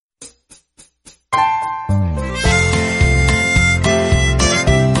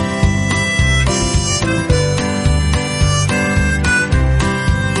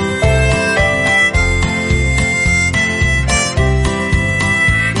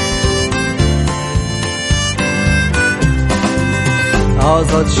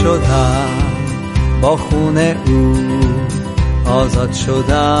آزاد شدم با خون او، آزاد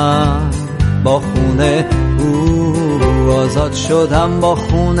شدم با خون او، آزاد شدم با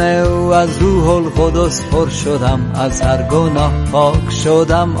خون او، از روح القدس پر شدم، از هر گناه پاک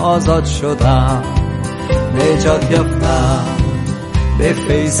شدم، آزاد شدم، نجات یافتم به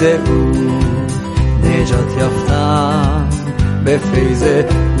فیض او، نجات یافتم به فیض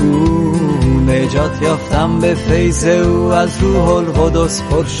او، نجات یافتم به فیض او، از روح القدس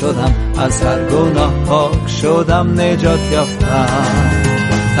پر شدم، از هر گناه پاک شدم، نجات یافتم،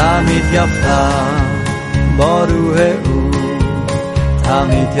 تعمید یافتم با روح او،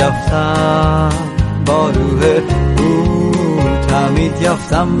 تعمید یافتم با روح او، تعمید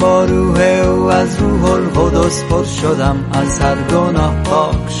یافتم با روح او، از روح القدس پر شدم، از هر گناه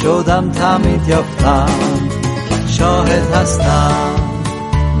پاک شدم، تعمید یافتم، شاهد هستم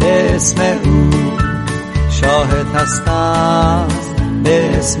به اسم او، شاهد هستم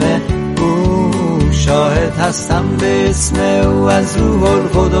به اسم او، شاهد هستم به اسم او، از روح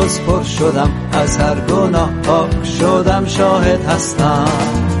القدس پر شدم، از هر گناه پاک شدم، شاهد هستم.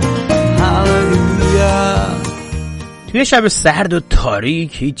 هللویا. توی شب سرد و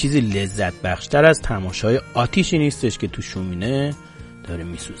تاریک هیچ چیزی لذت بخشتر از تماشای آتیشی نیستش که تو شومینه داره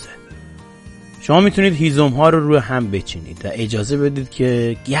میسوزه. شما میتونید هیزمها رو روی هم بچینید و اجازه بدید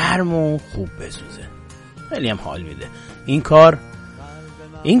که گرم و خوب بسوزه. خیلی هم حال میده.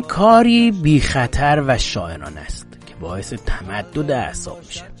 این کاری بی خطر و شاعرانه است که باعث تمدد اعصاب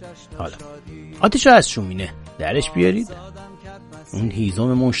میشه. حالا آتیش رو از شومینه درش بیارید، اون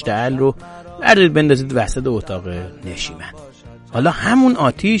هیزم مشتعل رو بردارید بندازید وسط اتاق نشیمن. حالا همون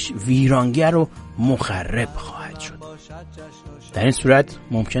آتیش ویرانگر و مخرب خواهد شد. در این صورت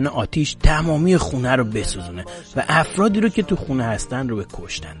ممکنه آتیش تمامی خونه رو بسوزونه و افرادی رو که تو خونه هستن رو به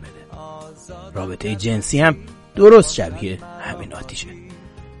کشتن بده. رابطه جنسی هم درست شبیه همین آتیشه.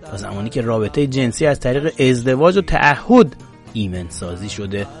 تا زمانی که رابطه جنسی از طریق ازدواج و تعهد ایمن سازی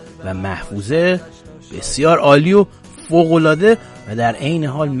شده و محفوظه، بسیار عالی و فوق‌العاده و در عین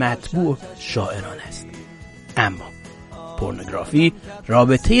حال مطبوع شاعرانه است. اما پورنوگرافی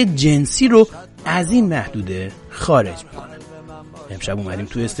رابطه جنسی رو از این محدوده خارج میکنه. امشب اومدیم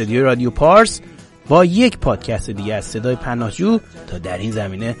تو استودیو رادیو پارس با یک پادکست دیگه از صدای پناهجو تا در این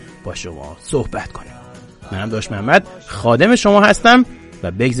زمینه با شما صحبت کنیم. منم داش محمد خادم شما هستم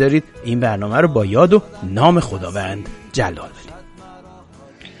و بگذارید این برنامه رو با یاد و نام خداوند جلال بدیم.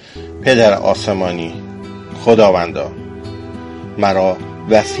 پدر آسمانی، خداوندا مرا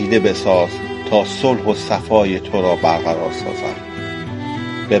وسیله بساز تا صلح و صفای تو را برقرار سازم.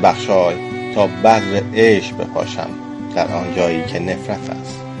 ببخشای تا بذر عشق بپاشم در آن جایی که نفرت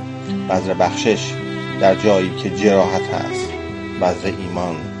است، بذر بخشش در جایی که جراحت است، بذر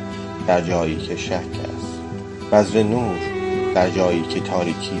ایمان در جایی که شک است، بذر نور در جایی که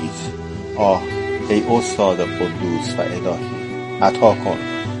تاریکی است. آه ای استاد قدوس و الهی، عطا کن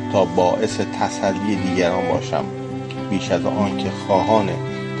تا باعث تسلی دیگران باشم بیش از آن که خواهان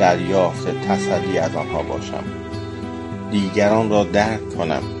دریافت تسلی از آنها باشم. دیگران را درک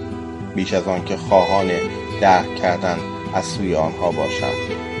کنم بیش از آن که خواهان درک کردن از سوی آنها باشم.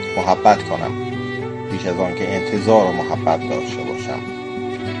 محبت کنم بیش از آن که انتظار و محبت داشته باشم،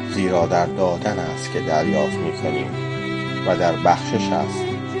 زیرا در دادن است که دریافت می‌کنیم و در بخشش است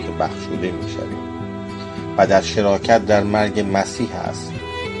که بخشوده می‌شویم و در شراکت در مرگ مسیح است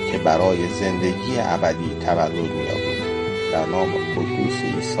که برای زندگی ابدی تولد می‌یابیم. در نام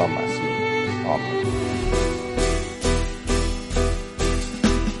قدوس عیسی مسیح، آمین.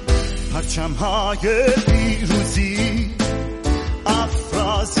 پرچم‌های پیروزی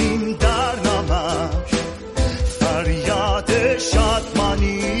افرازیم در نامش، فریاد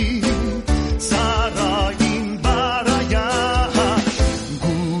شادمانی سراییم برایش،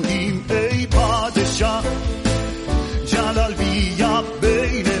 گوییم ای پادشاه جلال بیا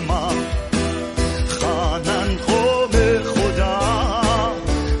بین ما، خوانند قوم خدا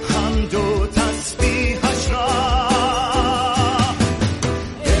حمد و تسبیحش را.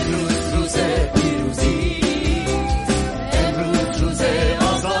 امروز روز پیروزی، امروز روز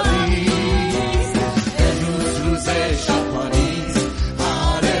آزادی، امروز روز شادمانی،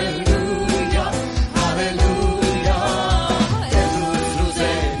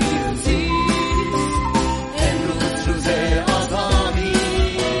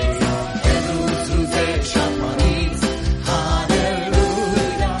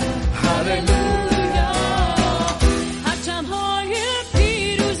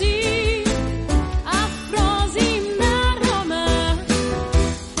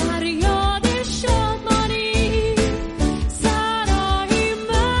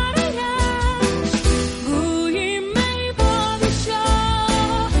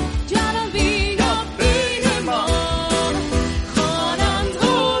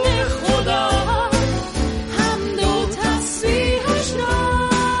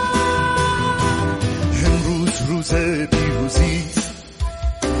 روز پیروزی،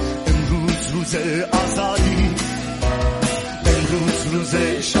 امروز روز آزادی، امروز روز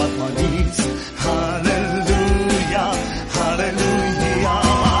شادمانی، هاللویا هاللویا.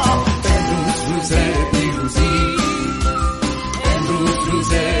 امروز روز پیروزی، امروز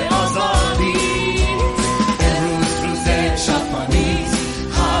روز آزادی، امروز روز شادمانی،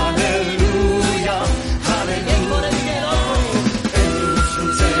 هاللویا هاللویا. امروز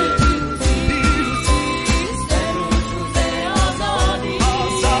روز پیروزی، امروز روز آزادی،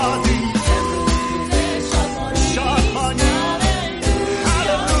 آزادی، امروز روز شادمانی، شادمانی،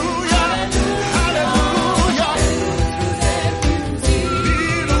 هاللویا هاللویا. امروز روز پیروزی،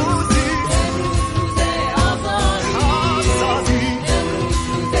 امروز روز آزادی، آزادی، امروز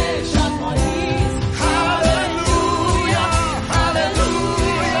روز شادمانی، هاللویا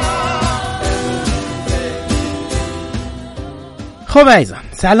هاللویا. خب عزیزان،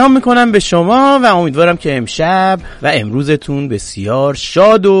 سلام میکنم به شما و امیدوارم که امشب و امروزتون بسیار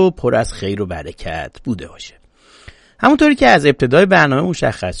شاد و پر از خیر و برکت بوده باشه. همونطوری که از ابتدای برنامه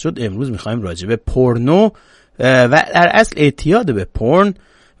مشخص شد، امروز میخوایم راجع به پورنو و در اصل اعتیاد به پورن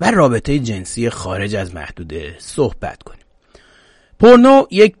و رابطه جنسی خارج از محدوده صحبت کنیم. پورنو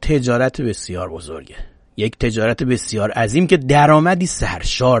یک تجارت بسیار بزرگه، یک تجارت بسیار عظیم که درآمدی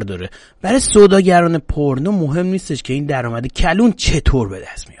سرشار داره. برای سوداگران پورنو مهم نیستش که این درآمد کلون چطور به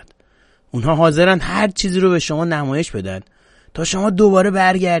دست میاد. اونها حاضرن هر چیزی رو به شما نمایش بدن تا شما دوباره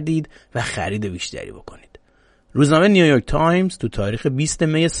برگردید و خرید بیشتری بکنید. روزنامه نیویورک تایمز تو تاریخ 20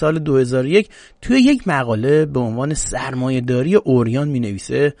 می سال 2001 توی یک مقاله به عنوان سرمایه‌داری عریان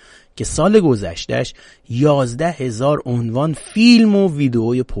می‌نویسه که سال گذشتهش 11,000 عنوان فیلم و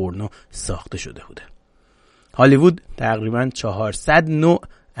ویدئوی پورنو ساخته شده بوده. هالیوود تقریباً 400 نوع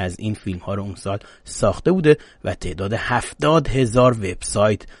از این فیلم ها رو اون سال ساخته بوده و تعداد 70,000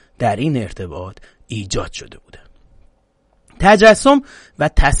 وبسایت در این ارتباط ایجاد شده بوده. تجسم و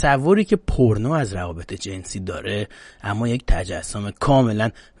تصوری که پورنو از روابط جنسی داره اما یک تجسم کاملا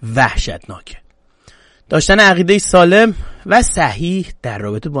وحشتناکه. داشتن عقیده سالم و صحیح در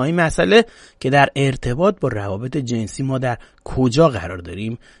رابطه با این مسئله که در ارتباط با روابط جنسی ما در کجا قرار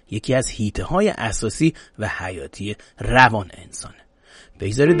داریم یکی از حیطه های اساسی و حیاتی روان انسانه.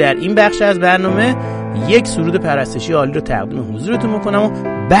 بگذارید در این بخش از برنامه یک سرود پرستشی عالی رو تقدیم حضورتون میکنم و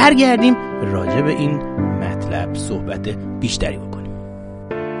برگردیم راجع به این مطلب صحبت بیشتری بکنیم.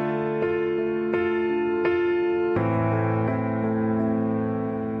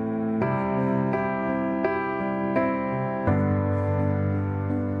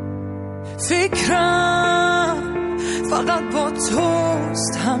 فکرم فقط با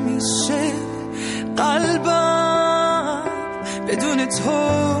توست همیشه، قلبم بدون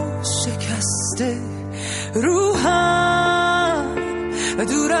تو شکسته، روحم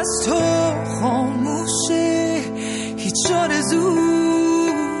دور از تو خاموشه، هیچ آرزو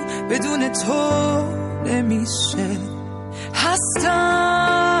بدون تو نمیشه.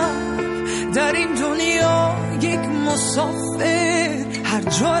 هستم در این دنیا یک مسافر، هر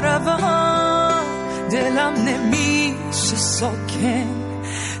جا روم دلم نمیشه ساکن،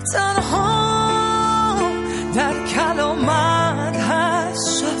 تنها در کلامت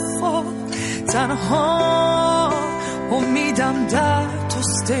هست شفا، تنها امیدم در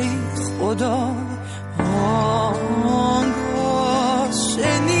توست ای خدا. آنگاه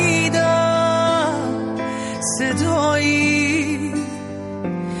شنیدم صدایی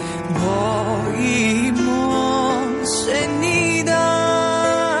با ایمان، شنیدم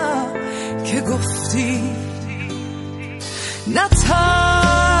که گفتی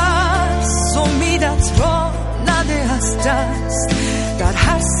نترس، امیدت را نده از دست، در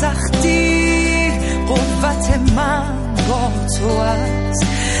هر سختی قوت من با تو است.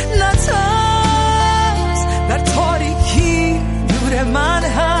 نترس، در تاریکی نور من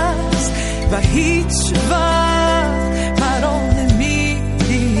هست و هیچ وقت مرا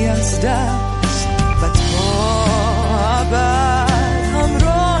نمیدی از دست، و تا ابد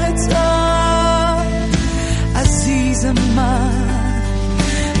همراهتم عزیز من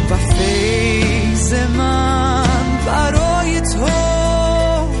و فیض من برای تو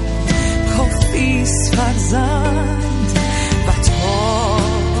کافیست فرزند، و تا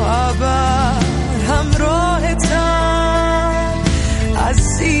ابد همراهتم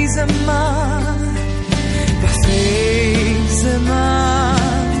عزیز من و فیض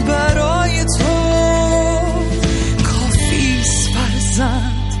من برای تو کافیست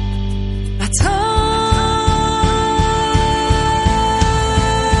فرزند.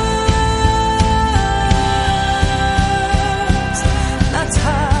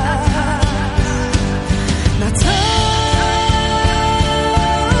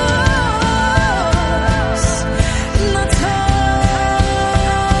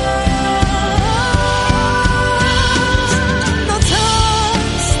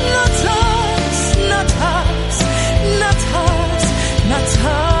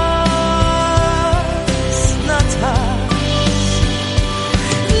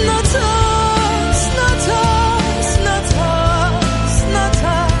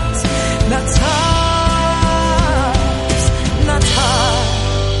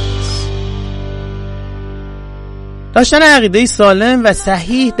 داشتن عقیده سالم و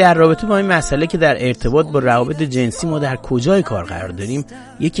صحیح در رابطه با این مسئله که در ارتباط با روابط جنسی ما در کجای کار قرار داریم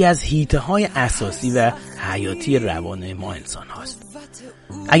یکی از حیطه‌های اساسی و حیاتی روان ما انسان هاست.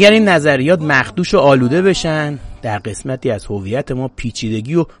 اگر این نظریات مخدوش و آلوده بشن در قسمتی از هویت ما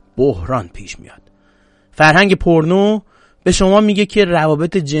پیچیدگی و بحران پیش میاد. فرهنگ پورنو به شما میگه که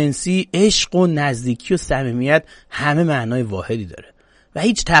روابط جنسی، عشق و نزدیکی و صمیمیت همه معنای واحدی داره و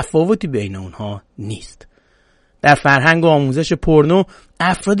هیچ تفاوتی بین اونها نیست. در فرهنگ و آموزش پورنو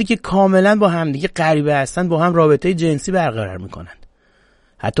افرادی که کاملا با همدیگه غریبه هستن با هم رابطه جنسی برقرار میکنن،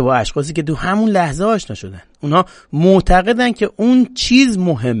 حتی با اشخاصی که تو همون لحظه آشنا شدن. اونها معتقدن که اون چیز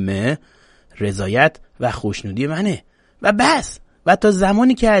مهمه رضایت و خوشنودی منه و بس، و تا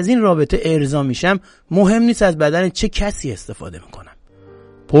زمانی که از این رابطه ارضا میشم مهم نیست از بدن چه کسی استفاده میکنم.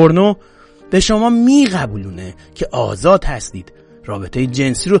 پورنو به شما میقبولونه که آزاد هستید رابطه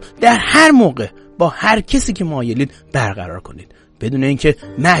جنسی رو در هر موقع با هر کسی که مایلید برقرار کنید بدون اینکه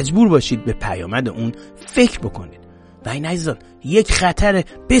مجبور باشید به پیامد اون فکر بکنید و این عزیزان یک خطر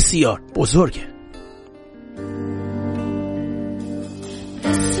بسیار بزرگه.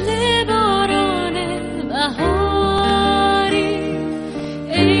 مثل باران بهاری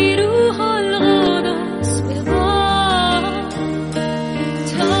ای روح القدس به ما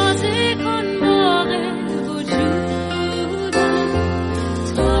تازه کن باغ وجودم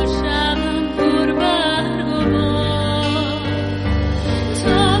تا شبم پر برگ و بار،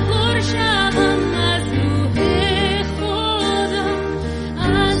 تا پر شبم از روح خودم،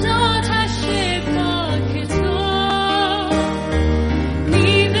 از آتش پاک تو.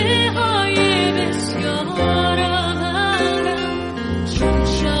 میوه های بسیار آورم چون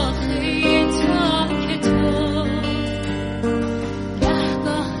شاخه تاک تو.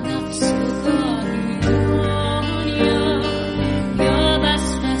 گهگاه نفس و گاهی دنیا یا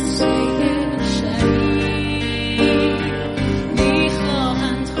وسوسه شریر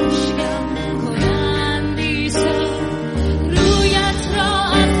میخواهند خشکم کنند عیسی، رویت را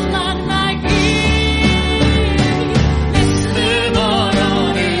از من مگیر. مثل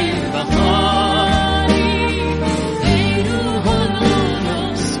باران بهاری ای روح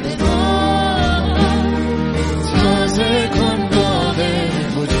القدس به ما تازه کن باغ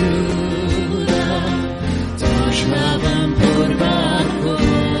وجودم تا شبم پر برگ و بار،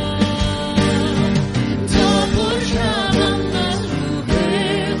 تا پر شبم از روح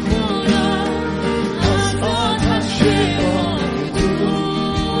خودم، از آتش پاک تو.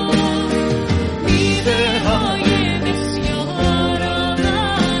 میوه های بسیار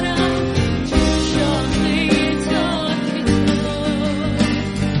آورم چون شاخه تاک تو.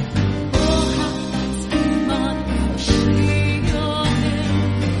 محبت ایمان خوشیانه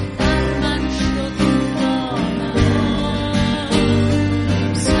در من شد دانم،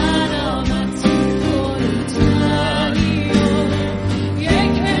 سلامتی پرتنی و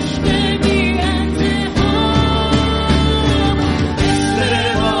یک عشق بی انتها. مثل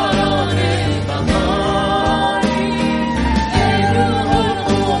باران بهاری ای روح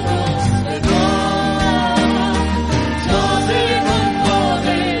القدس به ما تازه کن باغ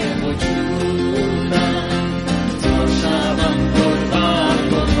وجودم تا شبم پر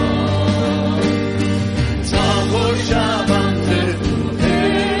برگ و بار، تا پر شبم ز روح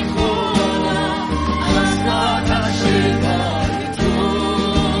خودم، از آتش پاک تو.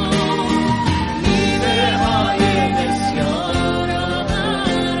 میوه های بسیار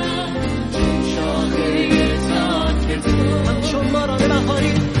آورم چون شاخه تاک تو. همچون باران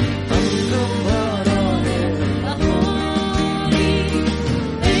بهاری، همچون باران بهاری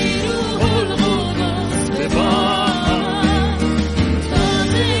ای روح القدس به باد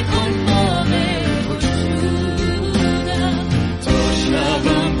تازه کن باغ وجودم تا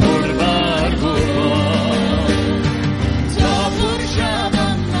شبم پر برگ و بار، تا پر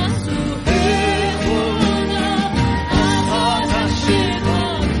شبم از روح خودم، از آتش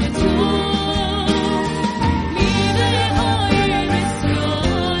پاک تو. میوه های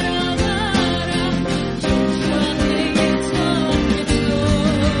بسیار آورم چون شاخه تاک تو.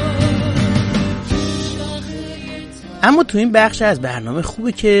 اما تو این بخش از برنامه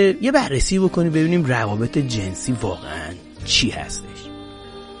خوبه که یه بررسی بکنیم ببینیم روابط جنسی واقعا چی هستش.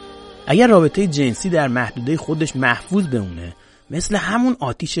 اگر رابطه جنسی در محدوده خودش محفوظ بمونه مثل همون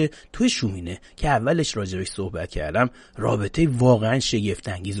آتیش توی شومینه که اولش راجبش صحبت کردم، رابطه واقعا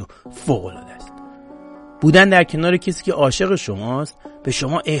شگفت‌انگیز و فوق‌العاده است. بودن در کنار کسی که عاشق شماست، به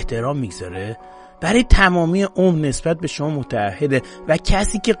شما احترام میگذاره، برای تمامی عمر نسبت به شما متعهده و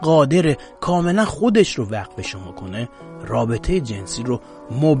کسی که قادر کاملا خودش رو وقف شما کنه، رابطه جنسی رو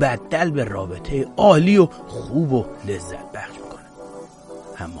مبدل به رابطه عالی و خوب و لذت بخش میکنه.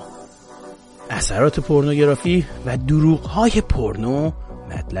 اما اثرات پورنوگرافی و دروغ‌های پورنو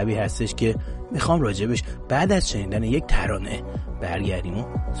مطلبی هستش که میخوام راجبش بعد از شنیدن یک ترانه برگردیم و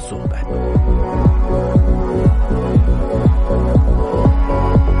صحبت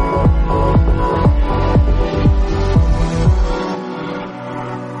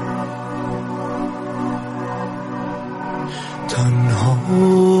تنها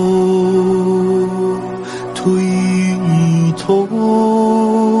توی تو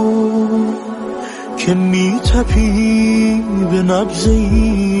که میتپی به نبض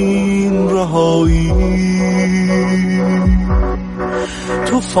این رهایی،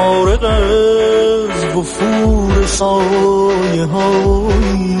 تو فارغ از وفور سایه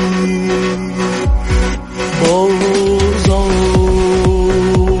هایی بازا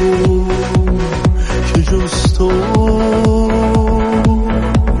که جز تو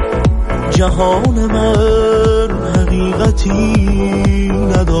جهان من حقیقتی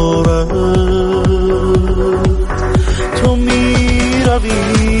ندارد. تو می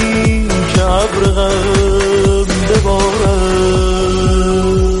روی که ابر غم ببارد،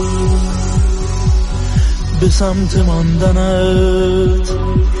 به سمت ماندنت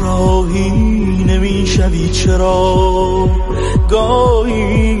راهی نمی شوی چرا؟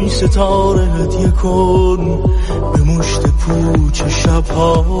 گاهی ستاره هدیه کن به مشت پوچ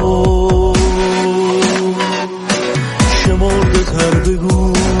شبها. شمرده تر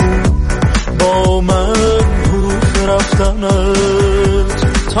بگو با من حروف رفتنت،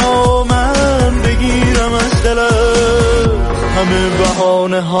 تا من بگیرم از دلت همه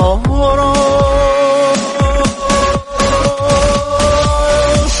بهانه ها را.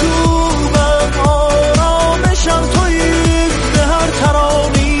 شومم آرامشم تویی، به هر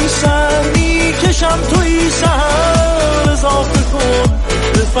ترانی سر میکشم تویی. سهر اضافه کن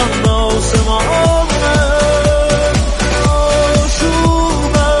به فهم آسمان.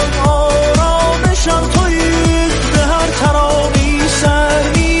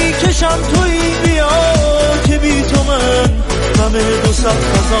 توی بیا که بی تو من همه دو صد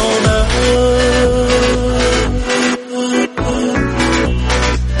خزانه.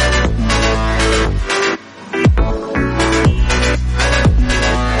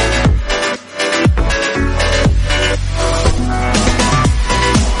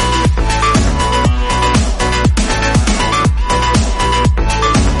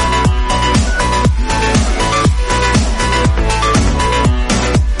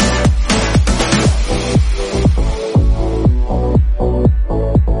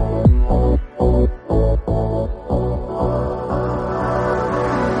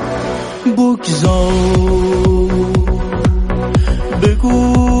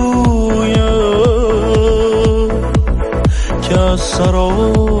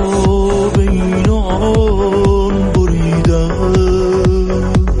 سراب این و آن بریدم،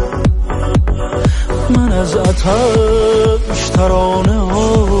 من از آتش ترانه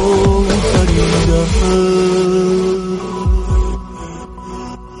آفریدم.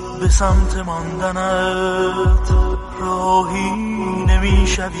 به سمت ماندنت راهی نمی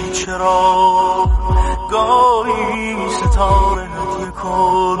شوی چرا؟ گاهی ستاره هدیه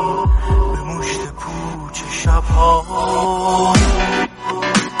کن به مشت پوچ شبها.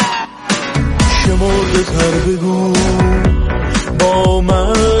 شمرده تر بگو با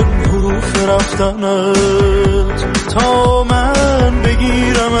من حروف رفتنت، تا من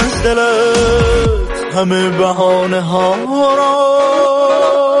بگیرم از دلت همه بهانه ها را.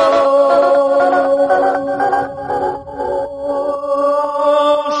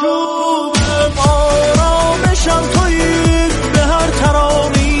 شومم آرامشم تویی، به هر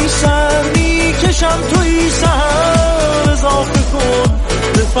ترانی سر میکشم تویی. سهر اضافه کن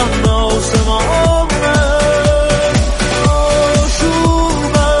به فهم آسمان.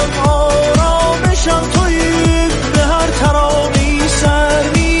 شومم آرامشم تویی، به هر ترانی سر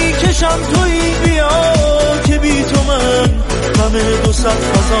میکشم تویی. بیا که بی تو من همه دو صد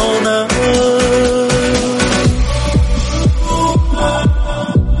خزانه.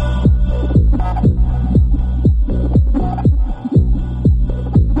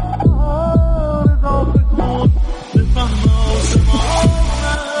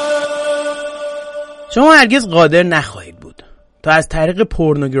 شما هرگز قادر نخواهید بود تا از طریق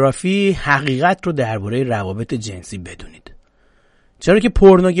پورنوگرافی حقیقت رو درباره روابط جنسی بدونید، چرا که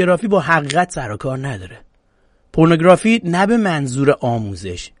پورنوگرافی با حقیقت سر و کار نداره. پورنوگرافی نه به منظور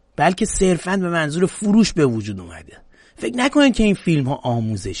آموزش بلکه صرفاً به منظور فروش به وجود اومده. فکر نکنید که این فیلم ها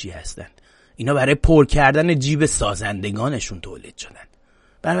آموزشی هستن، اینا برای پر کردن جیب سازندگانشون تولید شدن.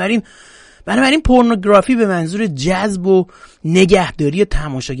 بنابراین پورنوگرافی به منظور جذب و نگهداری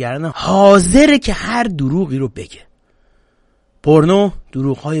تماشاگران حاضره که هر دروغی رو بگه. پورنو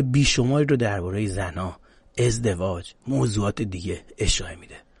دروغ‌های بیشماری رو درباره زن‌ها، ازدواج، موضوعات دیگه اشاره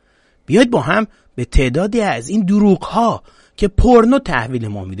میده. بیایید با هم به تعدادی از این دروغ‌ها که پورنو تحویل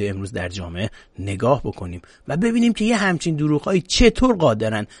ما میده امروز در جامعه نگاه بکنیم و ببینیم که یه همچین دروغ‌هایی چطور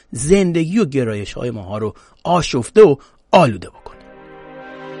قادرن زندگی و گرایش‌های ماها رو آشفته و آلوده بکنن.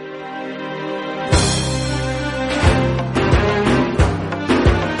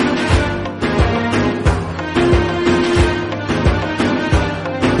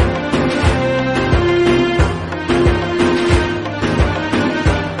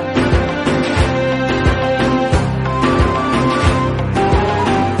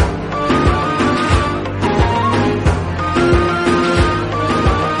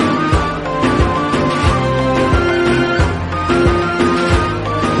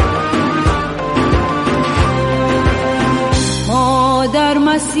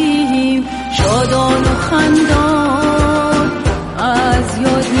 شادان و خندان از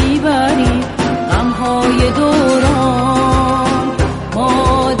یاد میبریم غمهای دوران.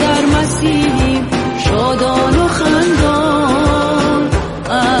 ما در مسیحیم شادان و خندان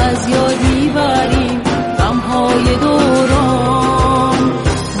از یاد میبریم غمهای دوران.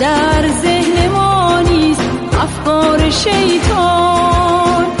 در ذهن ما نیست افکار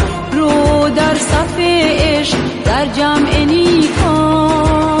شیطان، رو در صف عشق در جمع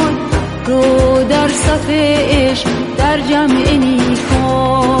نیکان، رو در صف عشق در جمع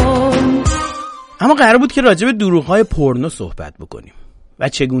نیکان. اما قرار بود که راجع به دروغ‌های پورنو صحبت بکنیم و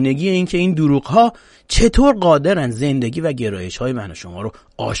چگونگی این که این دروغ‌ها چطور قادرن زندگی و گرایش‌های من و شما رو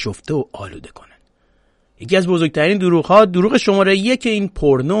آشفته و آلوده کنن. یکی از بزرگترین دروغ‌ها، دروغ شماره 1 این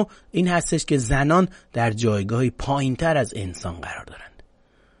پورنو این هستش که زنان در جایگاهی پایین‌تر از انسان قرار دارند.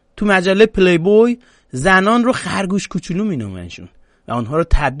 تو مجله پلی بوی زنان رو خرگوش کوچولو می‌نامنشون و آنها رو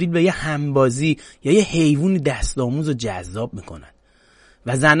تبدیل به یه همبازی یا یه حیوان دستآموز و جذاب میکنن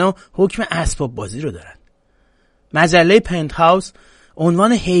و زنها حکم اسباب بازی رو دارن. مجله پنت هاوس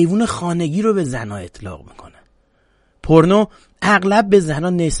عنوان حیوان خانگی رو به زنها اطلاق میکنه. پورنو اغلب به زنها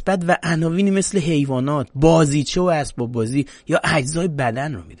نسبت و عناوینی مثل حیوانات، بازیچه و اسباب بازی یا اجزای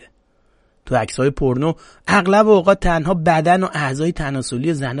بدن رو میده. تو عکس‌های پورنو اغلب اوقات تنها بدن و اعضای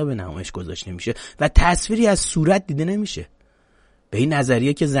تناسلی زنها به نمایش گذاشته میشه و تصویری از صورت دیده نمیشه. به این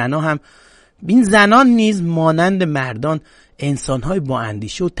نظریه که این زنان نیز مانند مردان انسان‌های با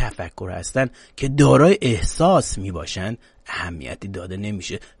اندیشه و تفکر هستند که دارای احساس میباشند اهمیتی داده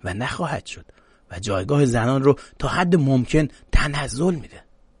نمیشه و نخواهد شد و جایگاه زنان رو تا حد ممکن تنزل میده.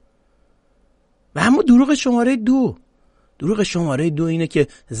 و اما دروغ شماره 2 اینه که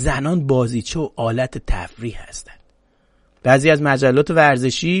زنان بازیچه و آلت تفریح هستند. بعضی از مجلات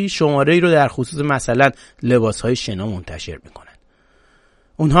ورزشی شماره‌ای رو در خصوص مثلا لباس‌های شنا منتشر میکنن.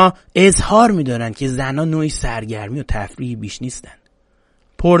 اونها اظهار می‌دارن که زنان نوعی سرگرمی و تفریحی بیش نیستن.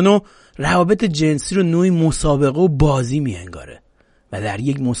 پورنو روابط جنسی رو نوعی مسابقه و بازی می‌انگاره و در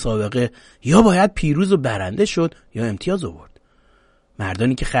یک مسابقه یا باید پیروز و برنده شد یا امتیاز آورد.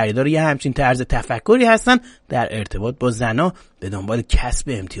 مردانی که خریدار یه همچین طرز تفکری هستن در ارتباط با زنها به دنبال کسب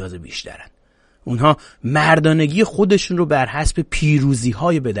امتیاز بیشترن. اونها مردانگی خودشون رو بر حسب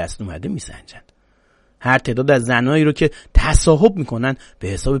پیروزی‌های به دست اومده میسنجن. هر تعداد از زنایی رو که تصاحب میکنن به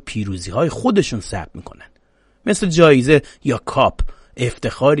حساب پیروزی‌های خودشون ثبت میکنن. مثل جایزه یا کاپ،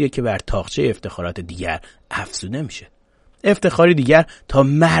 افتخاریه که بر تاقچه افتخارات دیگر افزوده میشه. افتخاری دیگر تا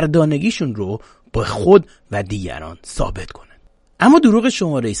مردانگیشون رو با خود و دیگران ثابت کنن. اما دروغ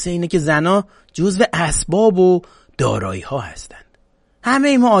شماره 3 اینه که زنها جزو اسباب و دارایی ها هستن.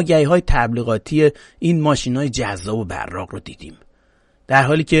 همه ما آگهی های تبلیغاتی این ماشین های جذاب و براق رو دیدیم، در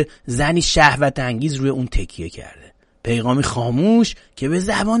حالی که زنی شهوت انگیز روی اون تکیه کرده. پیغامی خاموش که به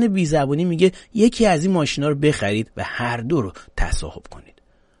زبان بی زبانی میگه یکی از این ماشینا رو بخرید و هر دو رو تصاحب کنید.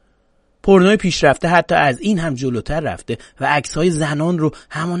 پورنوی پیشرفته حتی از این هم جلوتر رفته و عکس‌های زنان رو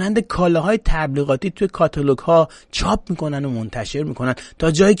همانند کالاهای تبلیغاتی توی کاتالوگ‌ها چاپ میکنن و منتشر میکنن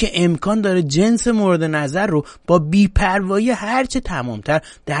تا جایی که امکان داره جنس مورد نظر رو با بی‌پروایی هرچه تمامتر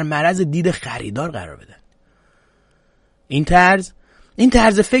در معرض دید خریدار قرار بدن. این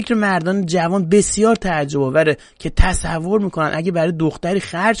طرز فکر مردان جوان بسیار تعجب آوره که تصور میکنن اگه برای دختری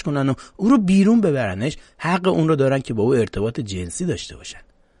خرج کنن و او رو بیرون ببرنش، حق اون رو دارن که با او ارتباط جنسی داشته باشن.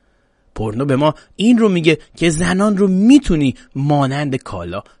 پورنو به ما این رو میگه که زنان رو میتونی مانند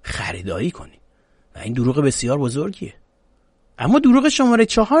کالا خریداری کنی و این دروغ بسیار بزرگیه. اما دروغ شماره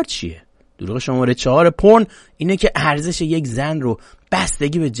 4 چیه؟ دروغ شماره 4 پورن اینه که ارزش یک زن رو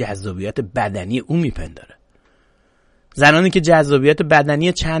بستگی به جذابیت بدنی اون میپنداره. زنانی که جذابیت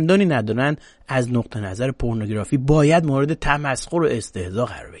بدنی چندانی ندارن از نقطه نظر پورنوگرافی باید مورد تمسخر و استهزا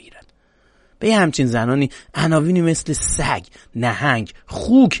قرار بگیرن. به همچین زنانی عناوینی مثل سگ، نهنگ،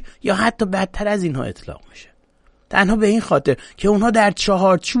 خوک یا حتی بدتر از اینها اطلاق میشه. تنها به این خاطر که اونها در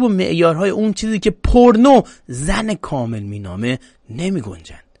چهارچوب و معیارهای اون چیزی که پورنو زن کامل مینامه نمی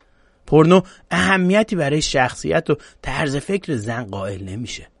گنجند. پورنو اهمیتی برای شخصیت و طرز فکر زن قائل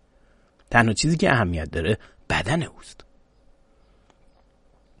نمیشه. تنها چیزی که اهمیت داره بدن اوست.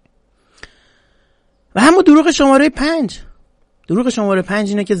 و همون دروغ شماره 5. دروغ شماره 5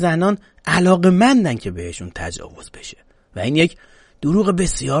 اینه که زنان علاقه‌مندن که بهشون تجاوز بشه و این یک دروغ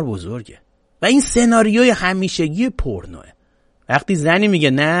بسیار بزرگه و این سناریوی همیشگی پورنوه. وقتی زنی میگه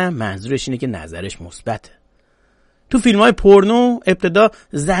نه، منظورش اینه که نظرش مثبته. تو فیلم‌های پورنو ابتدا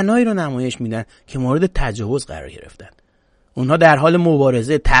زنایی رو نمایش میدن که مورد تجاوز قرار گرفتن. اونها در حال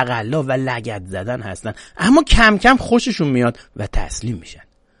مبارزه، تقلا و لگد زدن هستن، اما کم کم خوششون میاد و تسلیم میشن.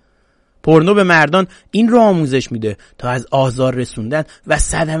 پورنو به مردان این رو آموزش میده تا از آزار رسوندن و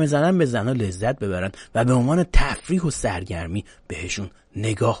صدمه زدن به زنها لذت ببرن و به عنوان تفریح و سرگرمی بهشون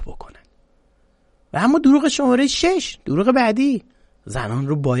نگاه بکنن. و اما دروغ شماره 6، دروغ بعدی، زنان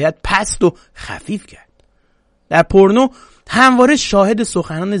رو باید پست و خفیف کرد. در پورنو همواره شاهد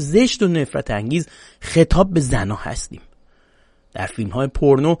سخنان زشت و نفرت انگیز خطاب به زنها هستیم. در فیلم‌های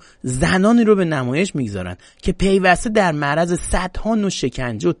پورنو زنانی رو به نمایش میگذارن که پیوسته در معرض صدها نوع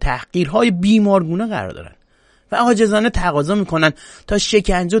شکنجه و تحقیرهای بیمارگونه قرار دارن و عاجزانه تقاضا میکنن تا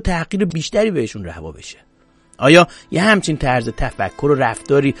شکنجه و تحقیر بیشتری بهشون روا بشه. آیا یه همچین طرز تفکر و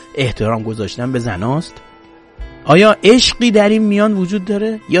رفتاری احترام گذاشتن به زناست؟ آیا عشقی در این میان وجود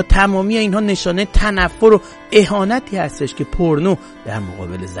داره یا تمامی اینها نشانه تنفر و اهانتی هستش که پورنو در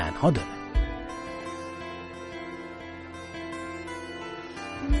مقابل زنها داره؟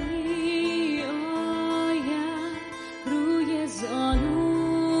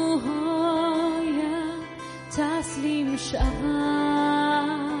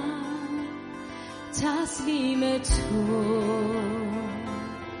 تسلیم تو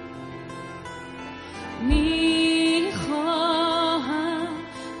میخواهم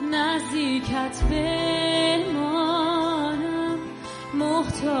نزدیکت بمانم،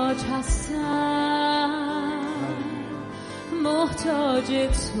 محتاج هستم، محتاج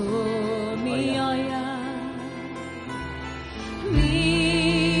تو میایم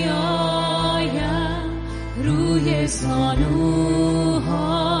روی زانوهایم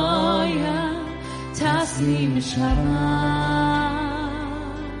تسلیم شوم،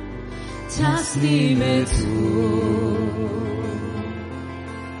 تسلیم تو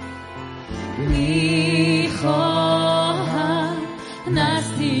میخواهم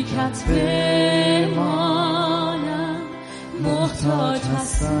نزدیکت بمانم، محتاج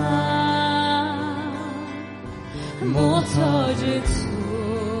هستم، محتاج تو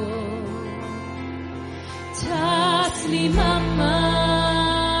تسلیمم من،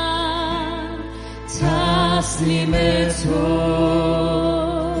 تسلیم تو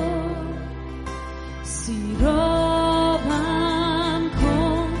سیرابم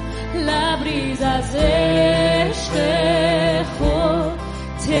کن لبریز از عشق خود،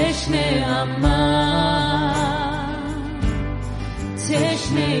 تشنه‌ام من،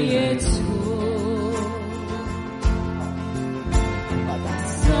 تشنه تو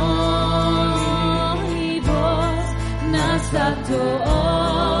نزدت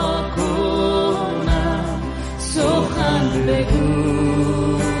دعا کنم، سخن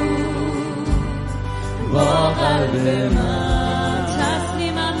بگو با قلب من،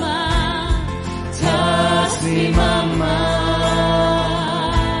 تسلیمم من، تسلیمم من،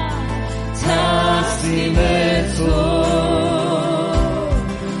 تسلیم تو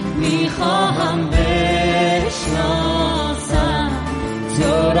میخواهم بشناسم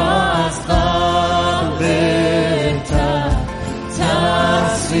تو را از قلب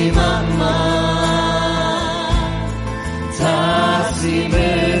تسلیمم من، تسلیم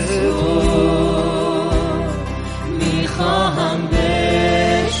تو میخواهم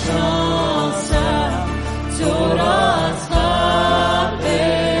بشناسم تو را از قلب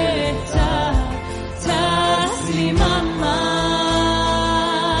بهتر، تسلیمم من،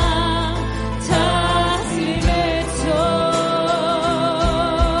 تسلیم تو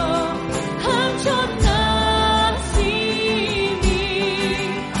همچون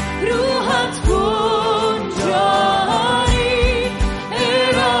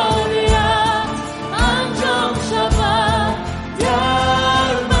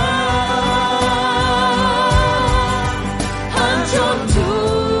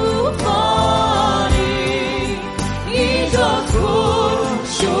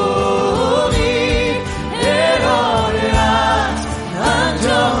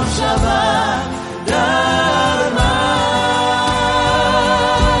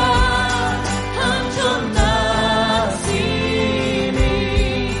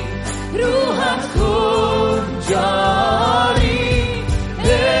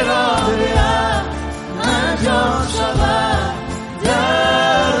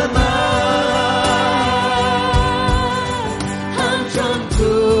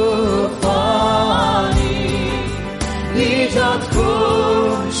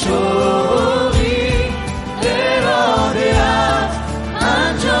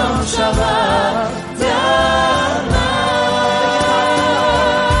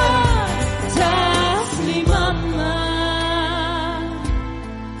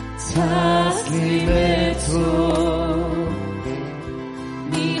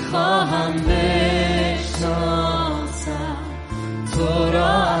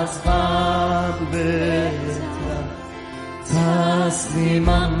از قبل بهتر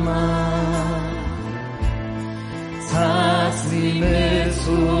تسلیمم من، تسلیم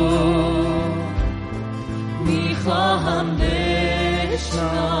تو میخواهم بشناسم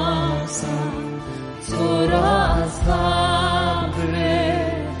تو را از قبل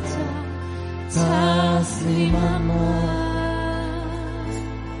بهتر تسلیمم من،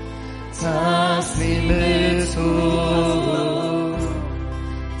 تسلیم تو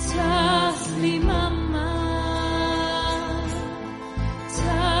تسلیمم من،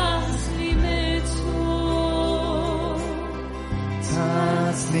 تسلیم تو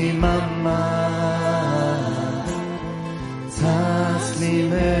تسلیمم من،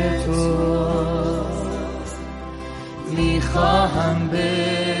 تسلیم تو میخواهم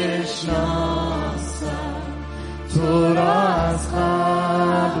بشناسم تو را از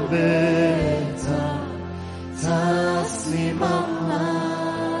قبل بهتر تسلیمم من،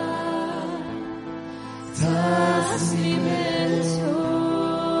 تسلیم تو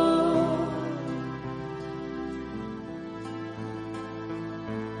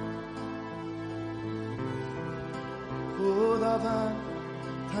خداوند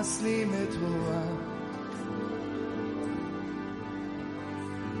تسلیم توام،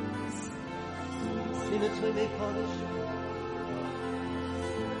 تسلیم تو میپادشم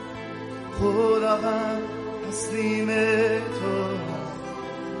خداوند تسلیم تو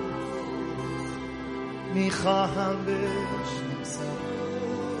میخواهم بشناسم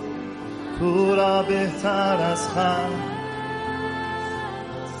تو را بهتر از خلق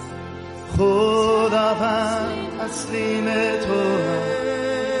خداوند تسلیم تو،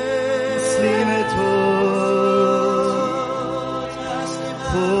 تسلیم تو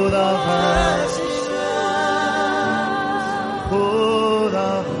خداوند،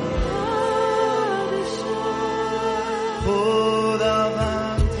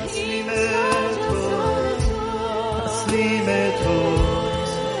 خداوند تسلیم تو، تسلیم تو،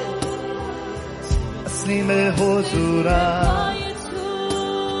 تسلیم حضورم،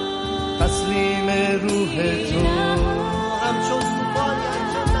 تسلیم روح تو، همچون توفانی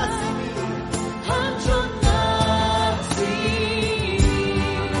همچون نسیمی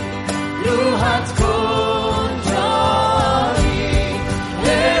روحت کن جاری،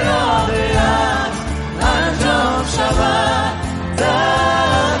 اراده‌ات انجام شود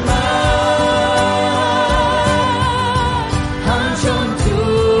در من، همچون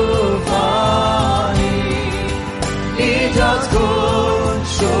توفانی ایجاد کن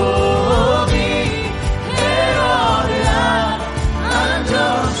شوقی، اراده‌ات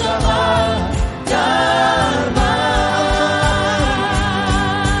انجام شود در من،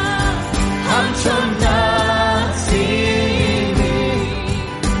 همچون نسیمی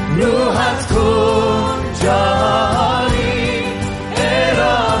روحت کن جاری،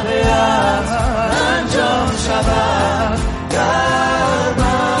 اراده‌ات انجام شود در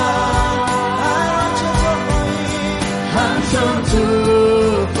من، همچون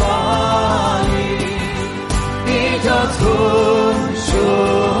توفانی ایجاد کن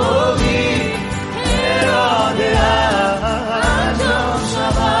شوقی، اراده‌ات انجام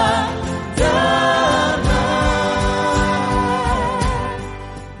شود در من.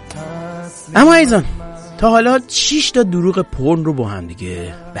 اما ایزان تا حالا 6 تا دروغ پورن رو با هم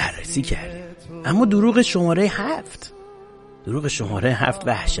دیگه بررسی کردیم، اما دروغ شماره 7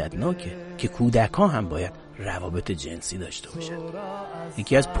 وحشتناکه که کودکان هم باید روابط جنسی داشته باشن.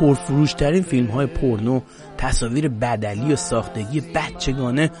 یکی از پرفروشترین فیلم های پورنو تصاویر بدلی و ساختگی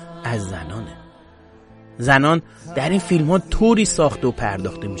بچگانه از زنانه. زنان در این فیلم ها طوری ساخته و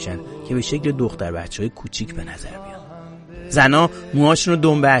پرداخته میشن که به شکل دختر بچه های کوچیک به نظر بیان. زنا موهاشون رو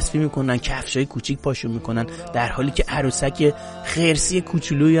دنبه اسبی میکنن، کفشای کوچیک پاشون میکنن، در حالی که عروسک خرسی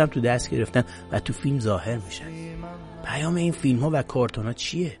کوچولویی هم تو دست گرفتن و تو فیلم ظاهر میشن. پیام این فیلم ها و کارتون ها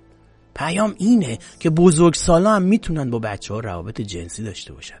چیه؟ پیام اینه که بزرگسالا هم میتونن با بچه ها روابط جنسی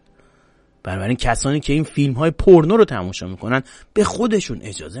داشته باشن. بنابراین کسانی که این فیلم های پورنو رو تماشا میکنن به خودشون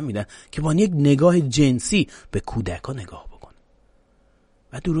اجازه میدن که با یک نگاه جنسی به کودکان نگاه بکنن.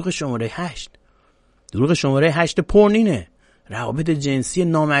 و دروغ شماره 8 پورن اینه: روابط جنسی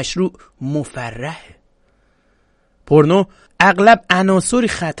نامشروع مفرحه. پورنو اغلب عناصری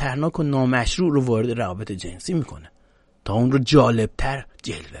خطرناک و نامشروع رو وارد روابط جنسی میکنه تا اون رو جالبتر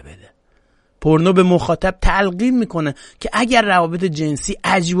جلوه بده. پورنو به مخاطب تلقین میکنه که اگر روابط جنسی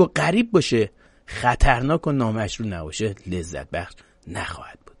عجیب و غریب باشه، خطرناک و نامشروع نباشه، لذت بخش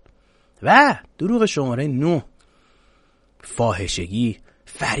نخواهد بود. و دروغ شماره 9: فاحشگی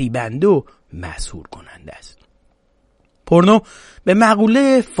فریبنده و مسحور کننده است. پورنو به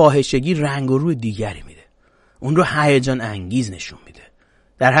مقوله فاحشگی رنگ و روی دیگری میده. اون رو هیجان انگیز نشون میده.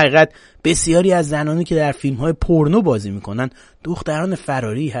 در حقیقت بسیاری از زنانی که در فیلم‌های پورنو بازی میکنن دختران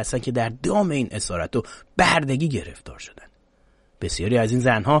فراری هستن که در دام این اسارت و بردگی گرفتار شدن. بسیاری از این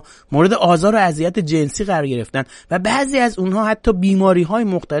زنها مورد آزار و اذیت جنسی قرار گرفتن و بعضی از اونها حتی بیماری‌های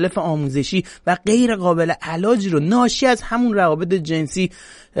مختلف آموزشی و غیر قابل علاجی رو ناشی از همون روابط جنسی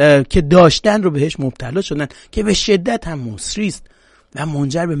که داشتن رو بهش مبتلا شدن که به شدت هم مصری است و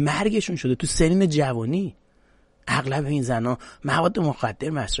منجر به مرگشون شده تو سنین جوانی. اغلب این زنها مواد مخدر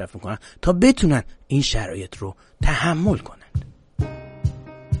مصرف میکنن تا بتونن این شرایط رو تحمل کنن.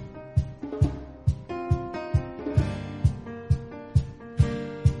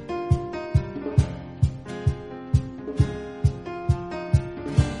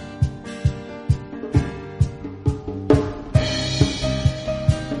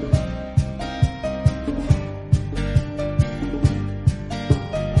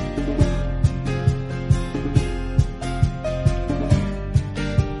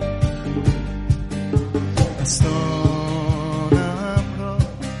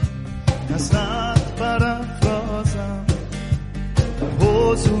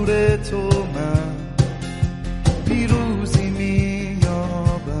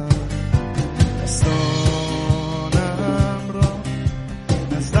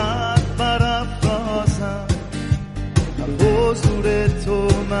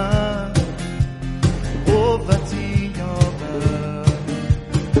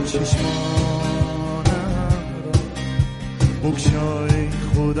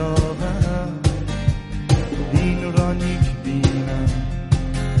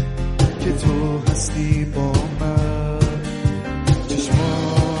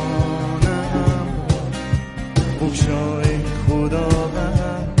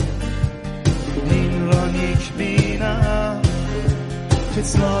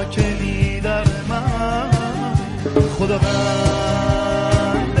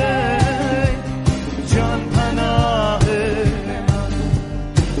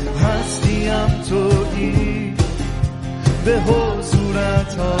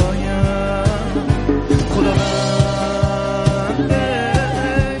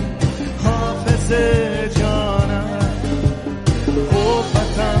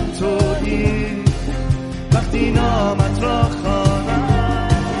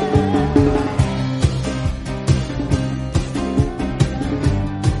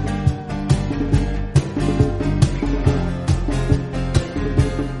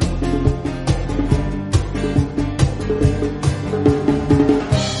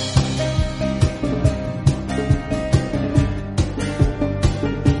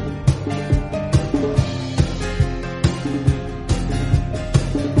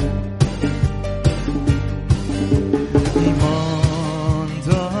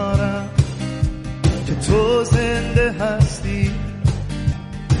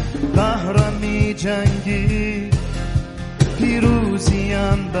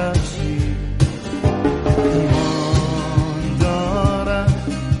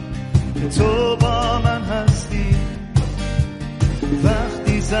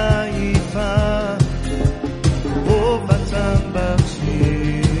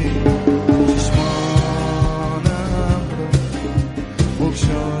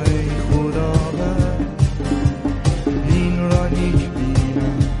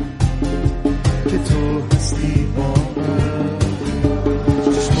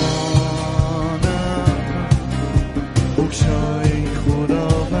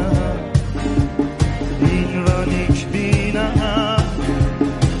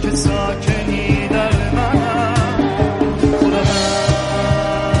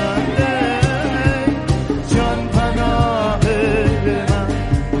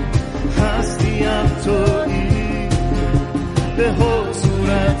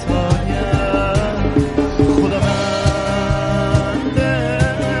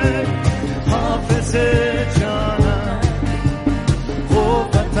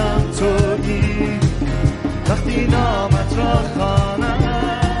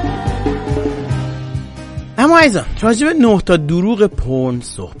 اما عزیزان راجع به 9 تا دروغ پورن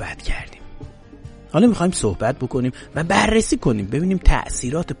صحبت کردیم. حالا میخوایم صحبت بکنیم و بررسی کنیم ببینیم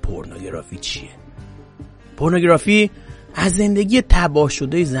تأثیرات پورنوگرافی چیه. پورنوگرافی از زندگی تباه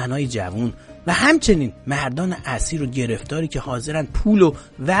شده زنای جوان و همچنین مردان اسیر و گرفتاری که حاضرن پول و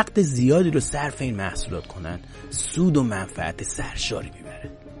وقت زیادی رو صرف این محصولات کنن سود و منفعت سرشاری میبره.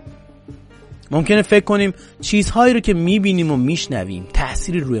 ممکنه فکر کنیم چیزهایی رو که میبینیم و میشنویم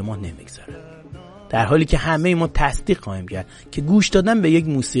تأثیری روی ما نمیگذاره، در حالی که همه ما تصدیق خواهیم کرد که گوش دادن به یک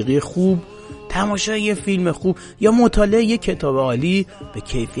موسیقی خوب، تماشای یک فیلم خوب یا مطالعه یک کتاب عالی به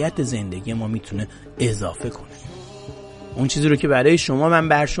کیفیت زندگی ما میتونه اضافه کنه. اون چیزی رو که برای شما من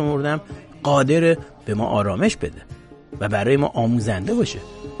برشمردم قادر به ما آرامش بده و برای ما آموزنده باشه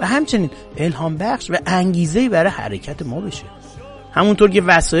و همچنین الهام بخش و انگیزه‌ای برای حرکت ما بشه. همونطور که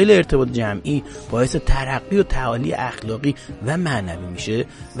وسایل ارتباط جمعی باعث ترقی و تعالی اخلاقی و معنوی میشه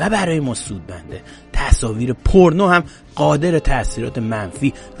و برای ما سودمنده، تصاویر پورنو هم قادر تأثیرات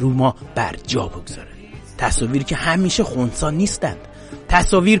منفی رو ما بر جا بگذاره. تصاویری که همیشه خنثی نیستند.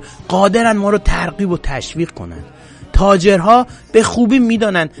 تصاویر قادرن ما رو ترغیب و تشویق کنند. تاجرها به خوبی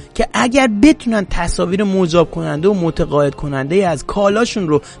میدانن که اگر بتونن تصاویر مجاب کننده و متقاعد کننده از کالاشون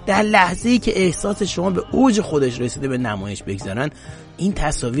رو در لحظه‌ای که احساس شما به اوج خودش رسیده به نمایش بگذارن، این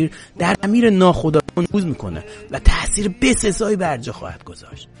تصاویر در ضمیر ناخودآگاه نفوذ میکنه و تأثیر بسزایی بر جا خواهد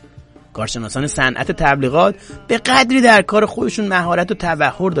گذاشت. کارشناسان صنعت تبلیغات به قدری در کار خودشون مهارت و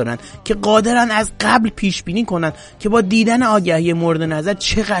تبحر دارن که قادرن از قبل پیش بینی کنن که با دیدن آگهی مورد نظر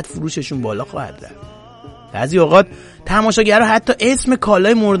چقدر فروششون بالا خواهد رفت. بعضی اوقات تماشاگرها حتی اسم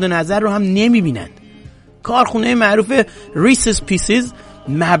کالای مورد نظر رو هم نمیبینند. کارخونه معروف ریسس پیسز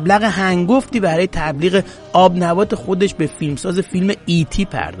مبلغ هنگفتی برای تبلیغ آبنبات خودش به فیلمساز فیلم ایتی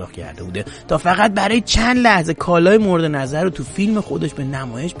پرداخت کرده بوده تا فقط برای چند لحظه کالای مورد نظر رو تو فیلم خودش به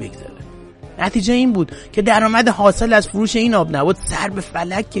نمایش بگذاره. نتیجه این بود که درآمد حاصل از فروش این آبنبات سر به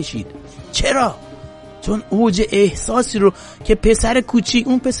فلک کشید. چرا؟ چون اوج احساسی رو که پسر کوچیک،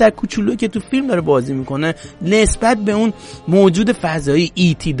 اون پسر کوچولویی که تو فیلم داره بازی میکنه نسبت به اون موجود فضایی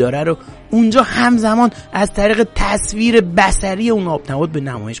ایتی داره رو اونجا همزمان از طریق تصویر بصری اون آبنبات به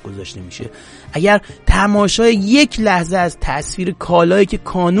نمایش گذاشته میشه. اگر تماشای یک لحظه از تصویر کالایی که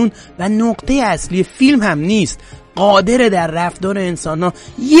کانون و نقطه اصلی فیلم هم نیست قادر در رفتار انسان‌ها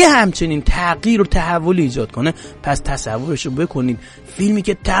یه همچنین تغییر و تحول ایجاد کنه، پس تصورش رو بکنید فیلمی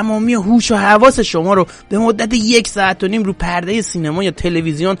که تمامی هوش و حواس شما رو به مدت 1.5 ساعت رو پرده سینما یا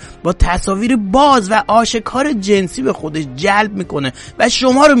تلویزیون با تصاویر باز و آشکار جنسی به خودش جلب میکنه و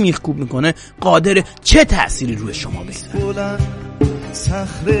شما رو میخکوب میکنه، قادر چه تأثیری روی شما بگذاره.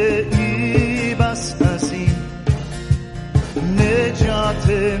 صخره‌ای بس عظیم نجات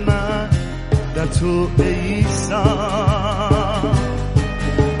من در تو عیسی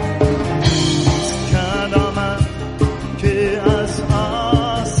نیست کلامم که از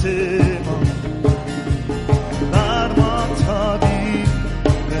آسمان بر ما تابی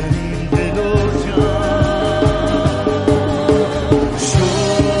در این دل و جان شو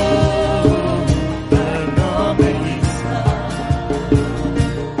در نام عیسی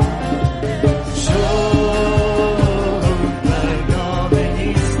شو در نام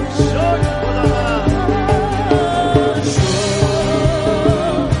عیسی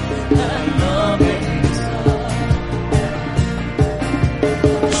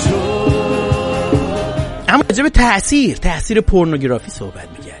شو اما راجع به تأثیر پورنوگرافی صحبت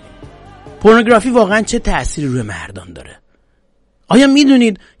می‌کردیم. پورنوگرافی واقعا چه تأثیری روی مردان داره؟ آیا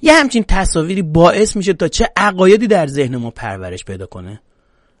میدونید یه همچین تصاویری باعث میشه تا چه عقایدی در ذهن ما پرورش پیدا کنه؟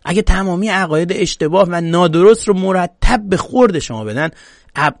 اگه تمامی عقاید اشتباه و نادرست رو مرتب به خورد شما بدن،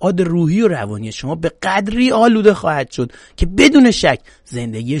 ابعاد روحی و روانی شما به قدری آلوده خواهد شد که بدون شک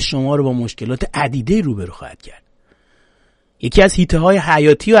زندگی شما رو با مشکلات عدیده روبرو خواهد کرد. یکی از حیطه‌های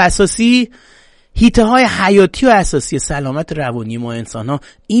حیاتی و اساسی سلامت روانی ما انسان‌ها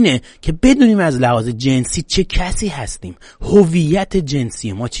اینه که بدونیم از لحاظ جنسی چه کسی هستیم، هویت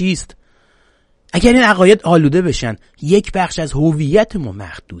جنسی ما چیست. اگر این عقاید آلوده بشن، یک بخش از هویت ما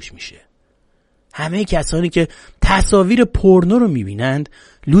مخدوش میشه. همه کسانی که تصاویر پورنو رو میبینند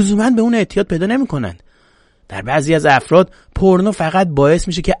لزوماً به اون اعتیاد پیدا نمی‌کنند. در بعضی از افراد پورنو فقط باعث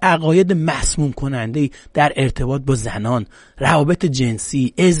میشه که عقاید مسموم کننده‌ای در ارتباط با زنان، روابط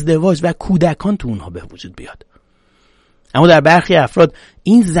جنسی، ازدواج و کودکان تو اونها به وجود بیاد. اما در برخی افراد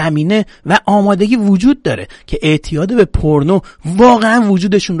این زمینه و آمادگی وجود داره که اعتیاد به پورنو واقعا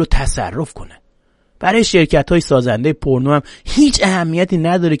وجودشون رو تصرف کنه. برای شرکت‌های سازنده پورنو هم هیچ اهمیتی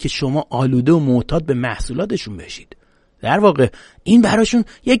نداره که شما آلوده و معتاد به محصولاتشون بشید. در واقع این براشون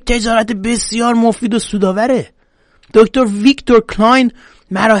یک تجارت بسیار مفید و سودآوره. دکتر ویکتور کلاین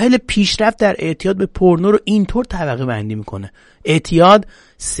مراحل پیشرفت در اعتیاد به پورنو رو اینطور طبقه بندی میکنه: اعتیاد،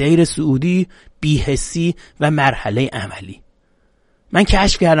 سیر صعودی، بی‌حسی و مرحله عملی. من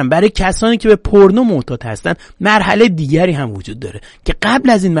کشف کردم برای کسانی که به پورنو معتاد هستن مرحله دیگری هم وجود داره که قبل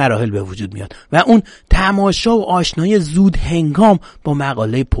از این مراحل به وجود میاد و اون تماشا و آشنایی زود هنگام با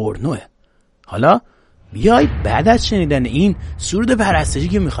مقاله پورنوه. حالا بیایید بعد از شنیدن این سرود پرستشی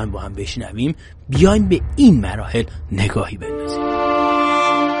که میخوایم با هم بشنویم بیایم به این مراحل نگاهی بندازیم.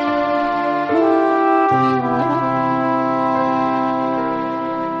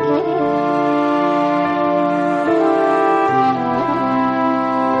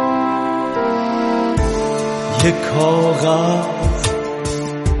 یک کاغذ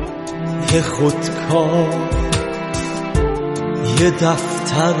عشق خودکار یه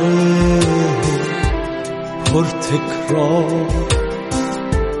دفتر پر تکرار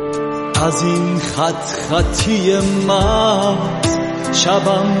از این خطی من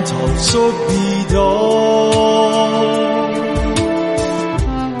شبم تا صبح بیدار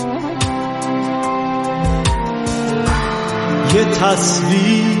یه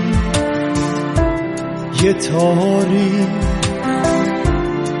تصویر یه تاریک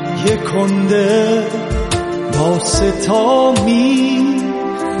یه کنده با ستامی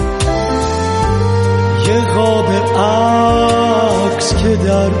یه قاب عکس که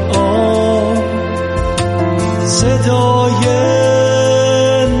در آن صدای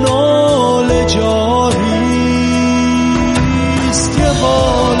ناله جاریست یه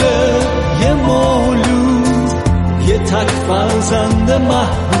باله یه مولود یه تک فرزند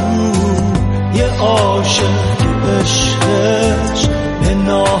محبوب یه عاشق که عشقش به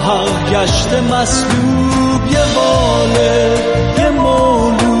ناحق گشت مسلوب یه باله یه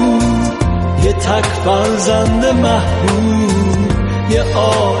مولود یه تک فرزند محبوب یه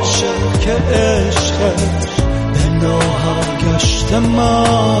عاشق که عشقش به ناحق گشت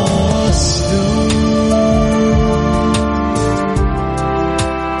مسلوب.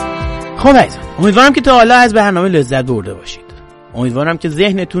 خب عزیزان، امیدوارم که تا حالا از برنامه لذت برده باشید. امیدوارم که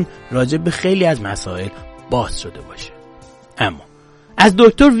ذهنتون راجع به خیلی از مسائل باز شده باشه. اما از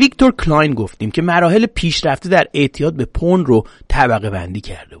دکتر ویکتور کلاین گفتیم که مراحل پیشرفته در اعتیاد به پورن رو طبقه بندی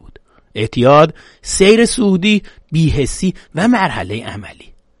کرده بود. اعتیاد، سیر صعودی، بی‌حسی و مرحله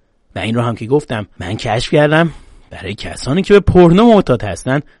عملی. و این رو هم که گفتم من کشف کردم برای کسانی که به پورنو معتاد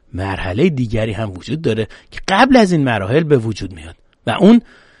هستن مرحله دیگری هم وجود داره که قبل از این مراحل به وجود میاد و اون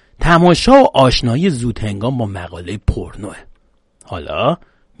تماشا و آشنایی زود هنگام با مقاله پورنوه. حالا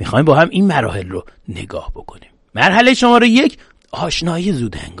میخوایم با هم این مراحل رو نگاه بکنیم. مرحله شماره 1 آشنایی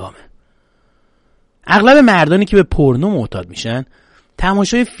زود هنگامه. اغلب مردانی که به پورنو معتاد میشن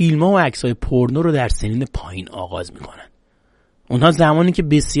تماشای فیلم‌ها و عکس‌های پورنو رو در سنین پایین آغاز میکنن. اونها زمانی که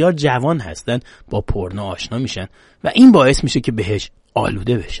بسیار جوان هستن با پورنو آشنا میشن و این باعث میشه که بهش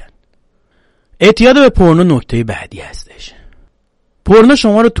آلوده بشن. اعتیاد به پورنو نکته بعدی هستش. پورنو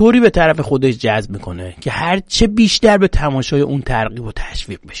شما رو طوری به طرف خودش جذب میکنه که هر چه بیشتر به تماشای اون ترغیب و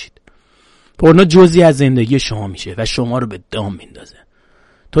تشویق بشید. پورنو جزئی از زندگی شما میشه و شما رو به دام میندازه،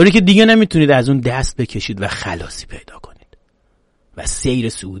 طوری که دیگه نمیتونید از اون دست بکشید و خلاصی پیدا کنید. و سیر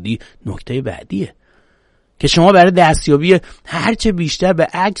صعودی نکته بعدیه که شما برای دستیابی هر چه بیشتر به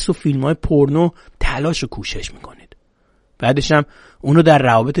عکس و فیلم‌های پورنو تلاش و کوشش میکنید. بعدش هم اونو در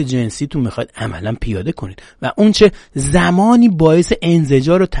روابط جنسیتون میخواید عملا پیاده کنید و اون چه زمانی باعث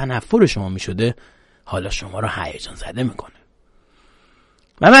انزجار و تنفر شما میشده حالا شما رو هیجان زده میکنه.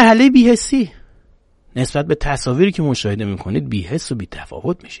 و مرحله بی‌حسی، نسبت به تصاویری که مشاهده میکنید بی‌حس و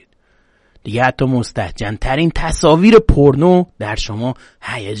بی‌تفاوت میشید. دیگه حتی مستهجن‌ترین تصاویر پورنو در شما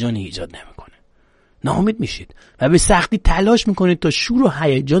هیجانی ایجاد نمیکنه. ناامید میشید و به سختی تلاش میکنید تا شور و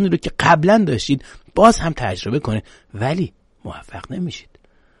هیجانی رو که قبلا داشتید باز هم تجربه کنید، ولی موفق نمیشید.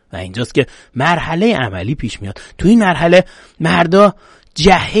 و اینجاست که مرحله عملی پیش میاد. تو این مرحله مردا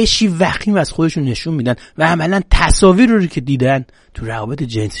جهشی وخیم از خودشون نشون میدن و عملا تصاویر رو که دیدن تو روابط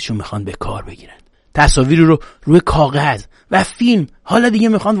جنسیشون میخوان به کار بگیرن. تصاویری رو روی کاغذ و فیلم حالا دیگه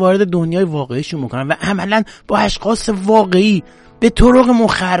میخوان وارد دنیای واقعیشون بکنن و عملا با اشخاص واقعی به طرق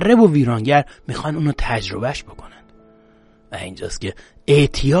مخرب و ویرانگر میخوان اونو تجربهش بکنن. و اینجاست که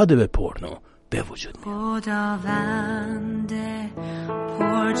اعتیاد به پورنو به وجود میاد. خداوند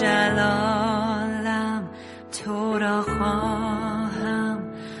پرجلالم تو را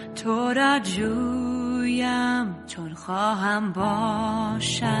خواهم، تو را جویم، چون خواهم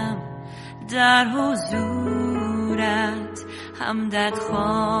باشم در حضورت، حمدت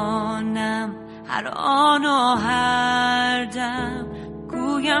خوانم هر آن و هر دم،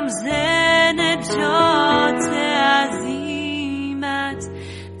 گویم ز نجات عظیمت،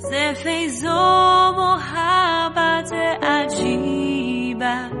 ز فیض و محبت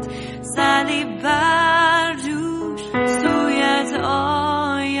عجیبت، صلیب بر دوش سویت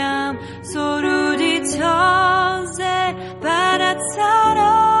آیم، سرودی تازه برات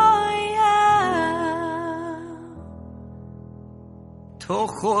سرایم. تو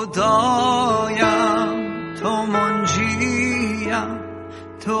خدایم، تو منجیم،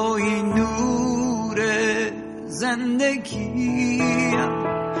 تو این نور زندگیم،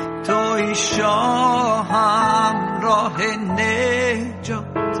 توی شاهم راه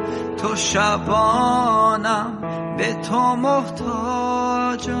نجات، تو شبانم به تو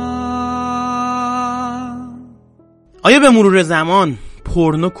محتاجم. آیا به مرور زمان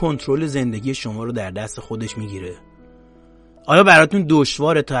پورنو کنترل زندگی شما رو در دست خودش میگیره؟ آیا براتون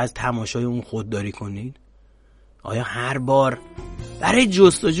دشواره تا از تماشای اون خودداری کنید؟ آیا هر بار برای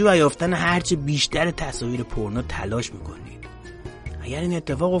جستجو و یافتن هرچه بیشتر تصاویر پورنو تلاش میکنید؟ اگر این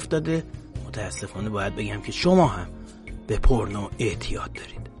اتفاق افتاده متاسفانه باید بگم که شما هم به پورنو اعتیاد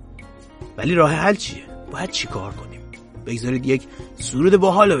دارید. ولی راه حل چیه؟ باید چی کار کنیم؟ بگذارید یک سرود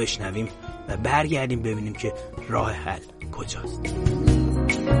باحال رو بشنویم و برگردیم ببینیم که راه حل کجاست.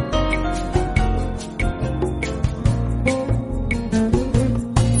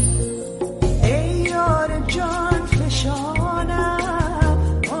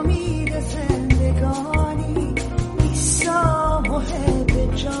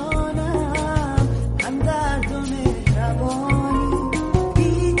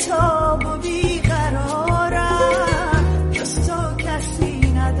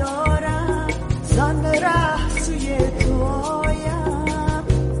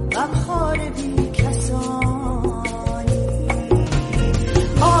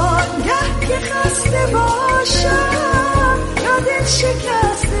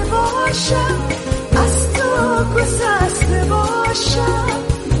 شکسته باشم از تو گسسته باشم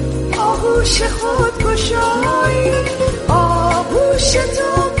آغوش خود گشایی آغوش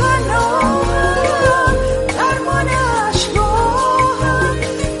تو پناهم درمان اشباهم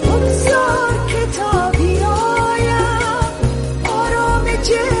بگذار که تا بیایم آرام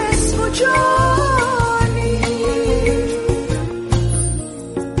جسم و جانی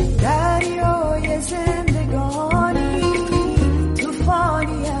دریای زندگانی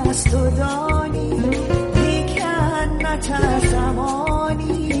تو دانی لیکن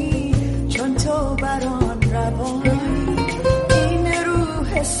نترسمانی چون تو بران روانی این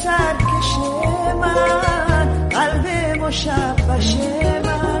روح سرکش من قلب مشبش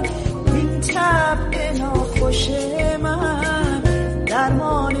من این طبع ناخوش من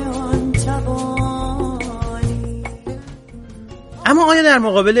درمان آن توانی. اما آیا در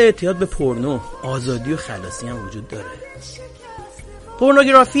مقابل اعتیاد به پورنو آزادی و خلاصی هم وجود داره؟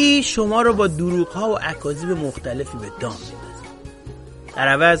 پورنوگرافی شما رو با دروغ‌ها و اکاذیب مختلفی به دام می‌ندازه. در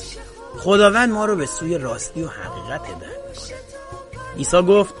عوض خداوند ما رو به سوی راستی و حقیقت هدایت می‌کنه. عیسی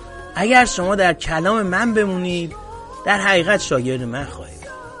گفت اگر شما در کلام من بمونید در حقیقت شاگرد من خواهید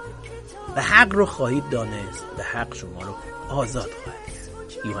و حق رو خواهید دانست و حق شما رو آزاد خواهد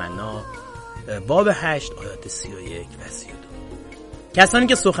کرد. یوحنا باب 8 آیات 31 و 32. کسانی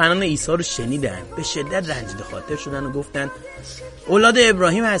که سخنان عیسی رو شنیدن به شدت رنجیده خاطر شدن و گفتن اولاد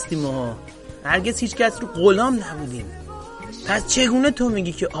ابراهیم هستیم ما، هرگز هیچ کس رو غلام نبودیم، پس چگونه تو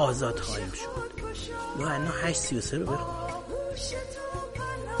میگی که آزاد خواهیم شد؟ یوحنا 8:33 رو بخون.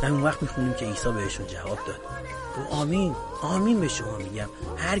 اون وقت میخونیم که عیسی بهشون جواب داد و آمین به شما میگم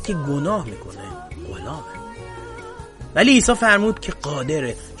هر که گناه میکنه غلامه. ولی عیسی فرمود که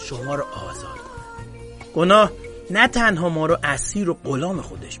قادره شما رو آزاد کنه. گناه نه تنها ما رو اسیر و غلام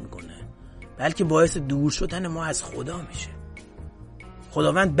خودش میکنه بلکه باعث دور شدن ما از خدا میشه.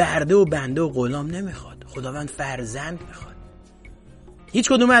 خداوند برده و بنده و غلام نمیخواد، خداوند فرزند میخواد. هیچ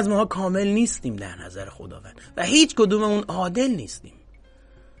کدوم از ماها کامل نیستیم در نظر خداوند و هیچ کدوممون عادل نیستیم.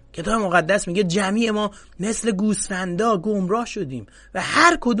 کتاب مقدس میگه جمیع ما مثل گوسفندا گمراه شدیم و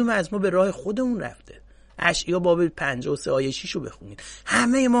هر کدوم از ما به راه خودمون رفته. اشعیا باب 53 آیه 6 رو بخونید.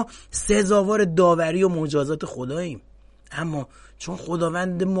 همه ما سزاوار داوری و مجازات خداییم، اما چون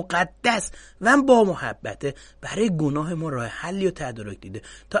خداوند مقدس و با محبته برای گناه ما راه حلی و تدارک دیده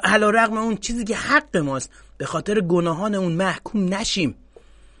تا علیرغم اون چیزی که حق ماست به خاطر گناهان اون محکوم نشیم.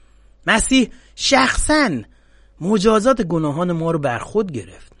 مسیح شخصاً مجازات گناهان ما رو بر خود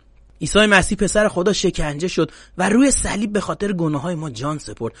گرفت. عیسی مسیح پسر خدا شکنجه شد و روی صلیب به خاطر گناههای ما جان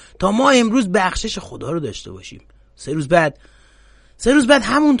سپرد تا ما امروز بخشش خدا رو داشته باشیم. 3 روز بعد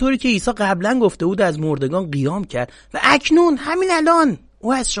همونطوری که عیسی قبلا گفته بود از مردگان قیام کرد و اکنون همین الان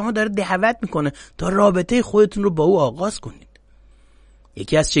او از شما داره دعوت میکنه تا رابطه خودتون رو با او آغاز کنید.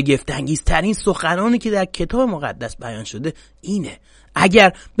 یکی از شگفت‌انگیزترین سخنانی که در کتاب مقدس بیان شده اینه: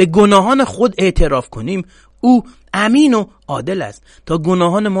 اگر به گناهان خود اعتراف کنیم او امین و عادل است تا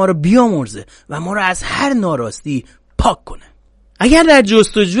گناهان ما رو بیامرزه و ما رو از هر ناراستی پاک کنه. اگر در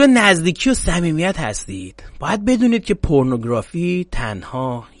جستجوی نزدیکی و صمیمیت هستید باید بدونید که پورنوگرافی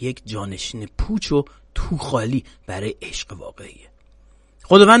تنها یک جانشین پوچ و توخالی برای عشق واقعیه.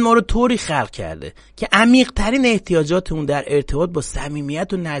 خداوند ما رو طوری خلق کرده که عمیق‌ترین احتیاجاتمون در ارتباط با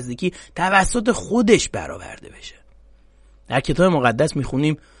صمیمیت و نزدیکی توسط خودش برآورده بشه. در کتاب مقدس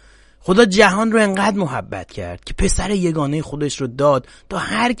میخونیم خدا جهان رو انقدر محبت کرد که پسر یگانه خودش رو داد تا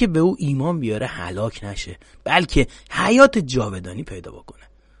هر که به او ایمان بیاره هلاک نشه بلکه حیات جاودانی پیدا بکنه.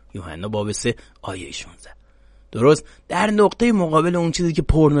 یوحنا باب 3 آیه 16. درست در نقطه مقابل اون چیزی که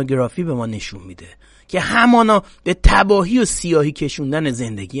پورنوگرافی به ما نشون میده که همانا به تباهی و سیاهی کشوندن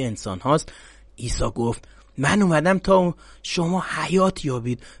زندگی انسان هاست، عیسی گفت من اومدم تا شما حیات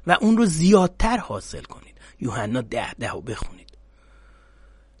یابید و اون رو زیادتر حاصل کنید. یوحنا 10:10 رو بخونید.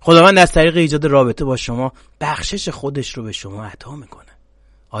 خداوند از طریق ایجاد رابطه با شما بخشش خودش رو به شما عطا میکنه.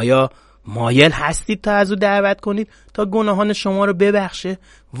 آیا مایل هستید تا از او دعوت کنید تا گناهان شما رو ببخشه،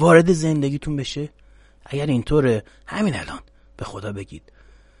 وارد زندگیتون بشه؟ اگر اینطوره همین الان به خدا بگید.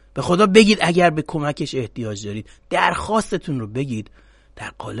 به خدا بگید اگر به کمکش احتیاج دارید. درخواستتون رو بگید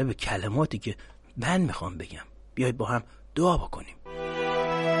در قالب کلماتی که من میخوام بگم. بیایید با هم دعا بکنیم.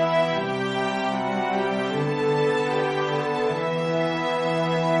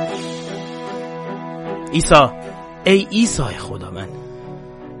 عیسی، ای عیسی خدا،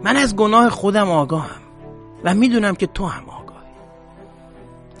 من از گناه خودم آگاهم و میدونم که تو هم آگاهی.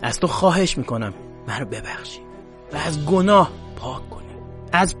 از تو خواهش میکنم منو ببخشی و از گناه پاک کنی.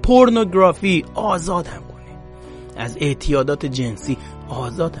 از پورنوگرافی آزادم کنی. از اعتیادات جنسی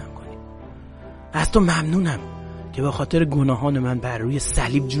آزادم کنی. از تو ممنونم که به خاطر گناهان من بر روی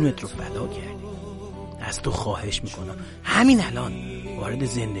صلیب جونت رو فدا کردی. از تو خواهش میکنم همین الان وارد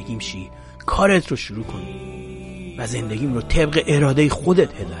زندگیم شی، کارت رو شروع کنی و زندگیم رو طبق اراده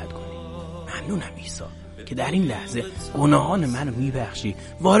خودت هدایت کنی. ممنونم عیسی که در این لحظه گناهان منو میبخشی،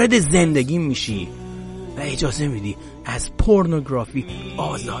 وارد زندگیم میشی و اجازه میدی از پورنوگرافی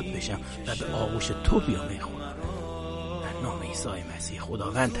آزاد بشم و به آغوش تو بیام. ای خدا، در نام عیسی مسیح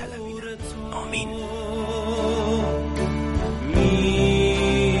خداوند طلبیدم. آمین.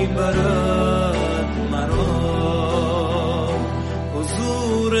 میبرد مرا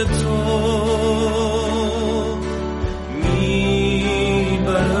حضور تو،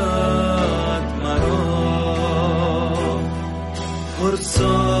 میبرد مرا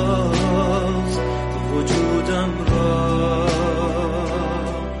پرساز وجودم را،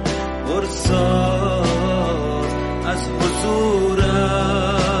 پرساز از حضورت،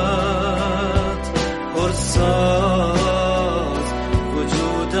 پرساز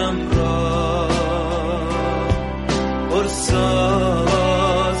وجودم را،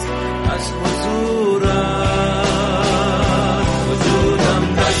 پرساز از حضورت. وجودم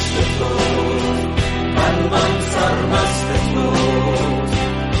دست تو، قلبم سرمست تو،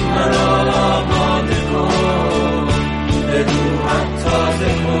 مرا آماده کن، به روحت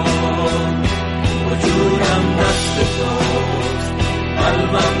تازه کن. وجودم دست توست،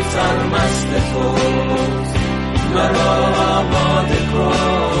 قلبم سرمست توست، مرا آماده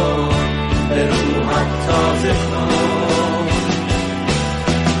کن، به روحت تازه کن.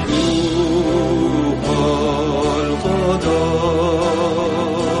 روح القدس.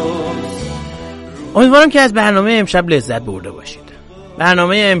 امیدوارم که از برنامه امشب لذت برده باشید.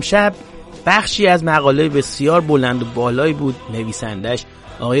 برنامه امشب بخشی از مقاله بسیار بلند و بالایی بود. نویسندش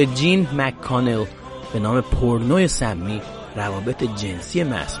آقای جین مککانل به نام پورنوی سمی، روابط جنسی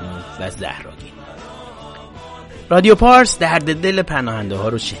مسموم و زهراگین. رادیو پارس درد دل پناهنده ها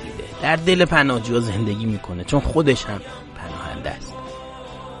رو شنیده، در دل پناهجوها زندگی میکنه چون خودش هم پناهنده است.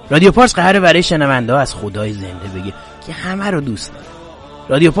 رادیو پارس قراره برای شنونده ها از خدای زنده بگه که همه رو دوست داره.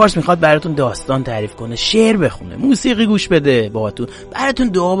 رادیو پارس میخواد براتون داستان تعریف کنه، شعر بخونه، موسیقی گوش بده، باهاتون براتون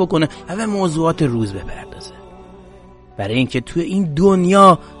دعا بکنه و به موضوعات روز بپردازه، برای اینکه توی این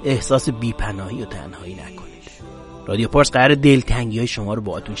دنیا احساس بی‌پناهی و تنهایی نکنید. رادیو پارس قراره دلتنگی‌های شما رو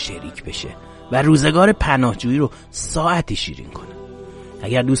باهاتون شریک بشه و روزگار پناهجویی رو ساعتی شیرین کنه.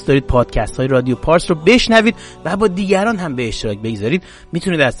 اگر دوست دارید پادکست های رادیو پارس رو بشنوید و با دیگران هم به اشتراک بگذارید،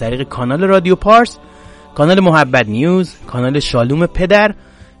 میتونید از طریق کانال رادیو پارس، کانال محبت نیوز، کانال شالوم پدر،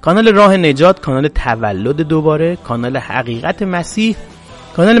 کانال راه نجات، کانال تولد دوباره، کانال حقیقت مسیح،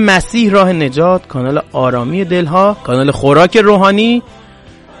 کانال مسیح راه نجات، کانال آرامی دلها، کانال خوراک روحانی،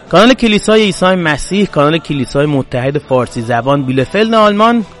 کانال کلیسای عیسی مسیح، کانال کلیسای متحد فارسی زبان بیلفلد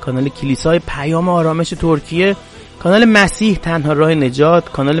آلمان، کانال کلیسای پیام آرامش ترکیه، کانال مسیح تنها راه نجات،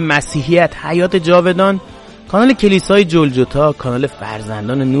 کانال مسیحیت حیات جاودان، کانال کلیسای جلجتا، کانال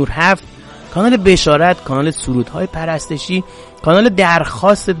فرزندان نور 7، کانال بشارت، کانال سرودهای پرستشی، کانال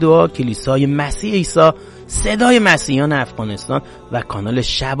درخواست دعا، کلیسای مسیح عیسی، صدای مسیحیان افغانستان و کانال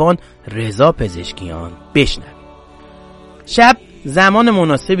شبان رضا پزشکیان. بشنوید. شب زمان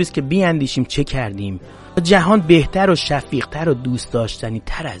مناسبی است که بیاندیشیم چه کردیم تا جهان بهتر و شفیق‌تر و دوست داشتنی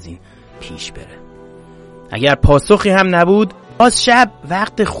تر از این پیش بره. اگر پاسخی هم نبود، باز شب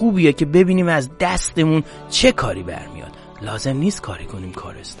وقت خوبیه که ببینیم از دستمون چه کاری برمیاد. لازم نیست کاری کنیم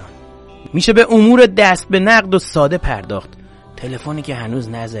کارستان. میشه به امور دست به نقد و ساده پرداخت. تلفنی که هنوز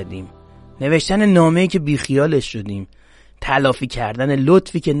نزدیم، نوشتن نامه‌ای که بیخیالش شدیم، تلافی کردن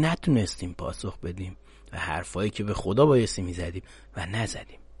لطفی که نتونستیم پاسخ بدیم و حرفایی که به خدا بایستی میزدیم و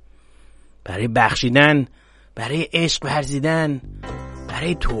نزدیم. برای بخشیدن، برای عشق ورزیدن،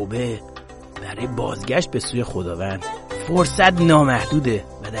 برای توبه، برای بازگشت به سوی خداوند فرصت نامحدوده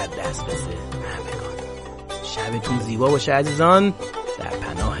و در دسترس همگان. شبتون زیبا باشه عزیزان، در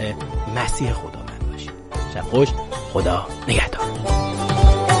پناه مسیح خداوند باشید. شب خوش، خدا نگهدار.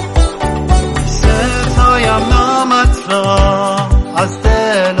 ستایم نامت را از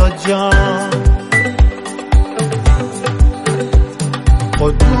دل و جان،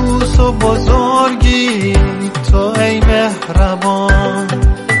 قدوس و بزرگی تو ای مهربان.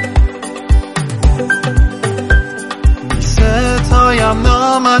 ستایم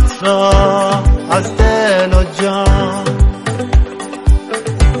نامت را از دل و جان،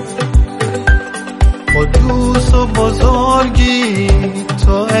 قدوس و بزرگی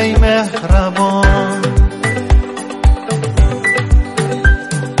تو ای مهربان.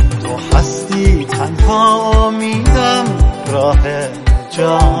 تو هستی تنها امیدم، راه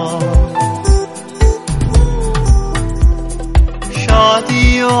جان،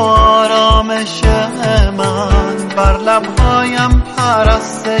 شادی و آرامش من، بر لبهایم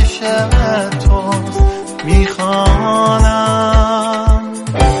پرستش توست میخوانم.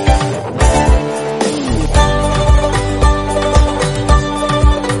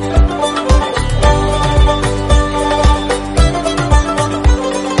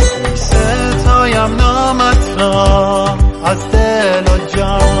 ستایم نامت را از دل و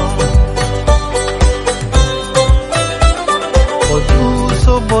جان، قدوس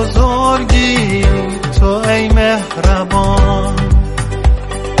و بزرگی تو ای مهربان.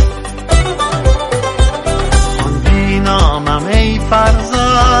 خواندی نامم ای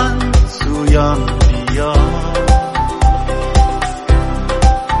فرزند، سویم بیا،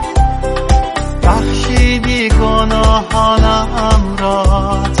 بخشیدی گناهانم را،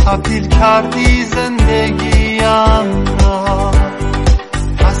 تبدیل کردی زندگیم را.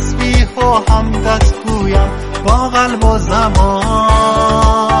 تسبیح و حمدت گویم با قلب و زبان.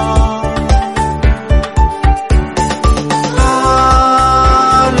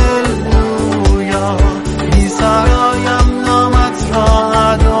 هللویا، می سرایم نامت را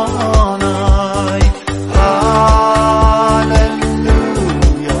ادونای. هللویا،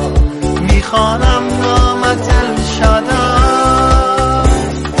 می خوانم نامت الشدای.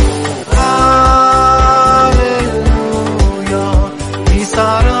 هللویا، می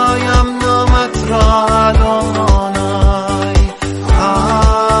سرایم نامت را ادونای.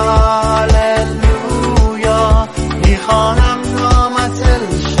 هللویا، می خوانم نامت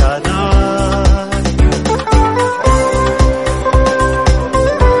الشدای.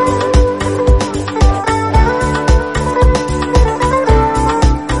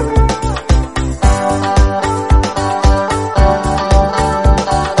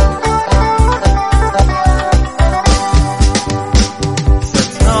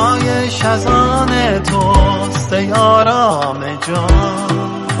 ستایش از آن توست ای آرام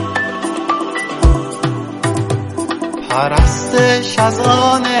جان، پرستش از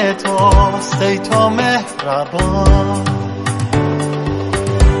آن توست ای تو مهربان.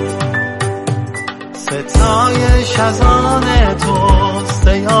 ستایش از آن توست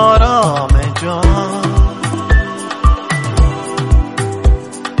ای آرام جان،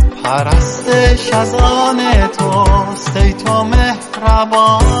 پرستش از آن توست ای تو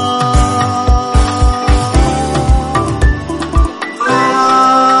مهربان.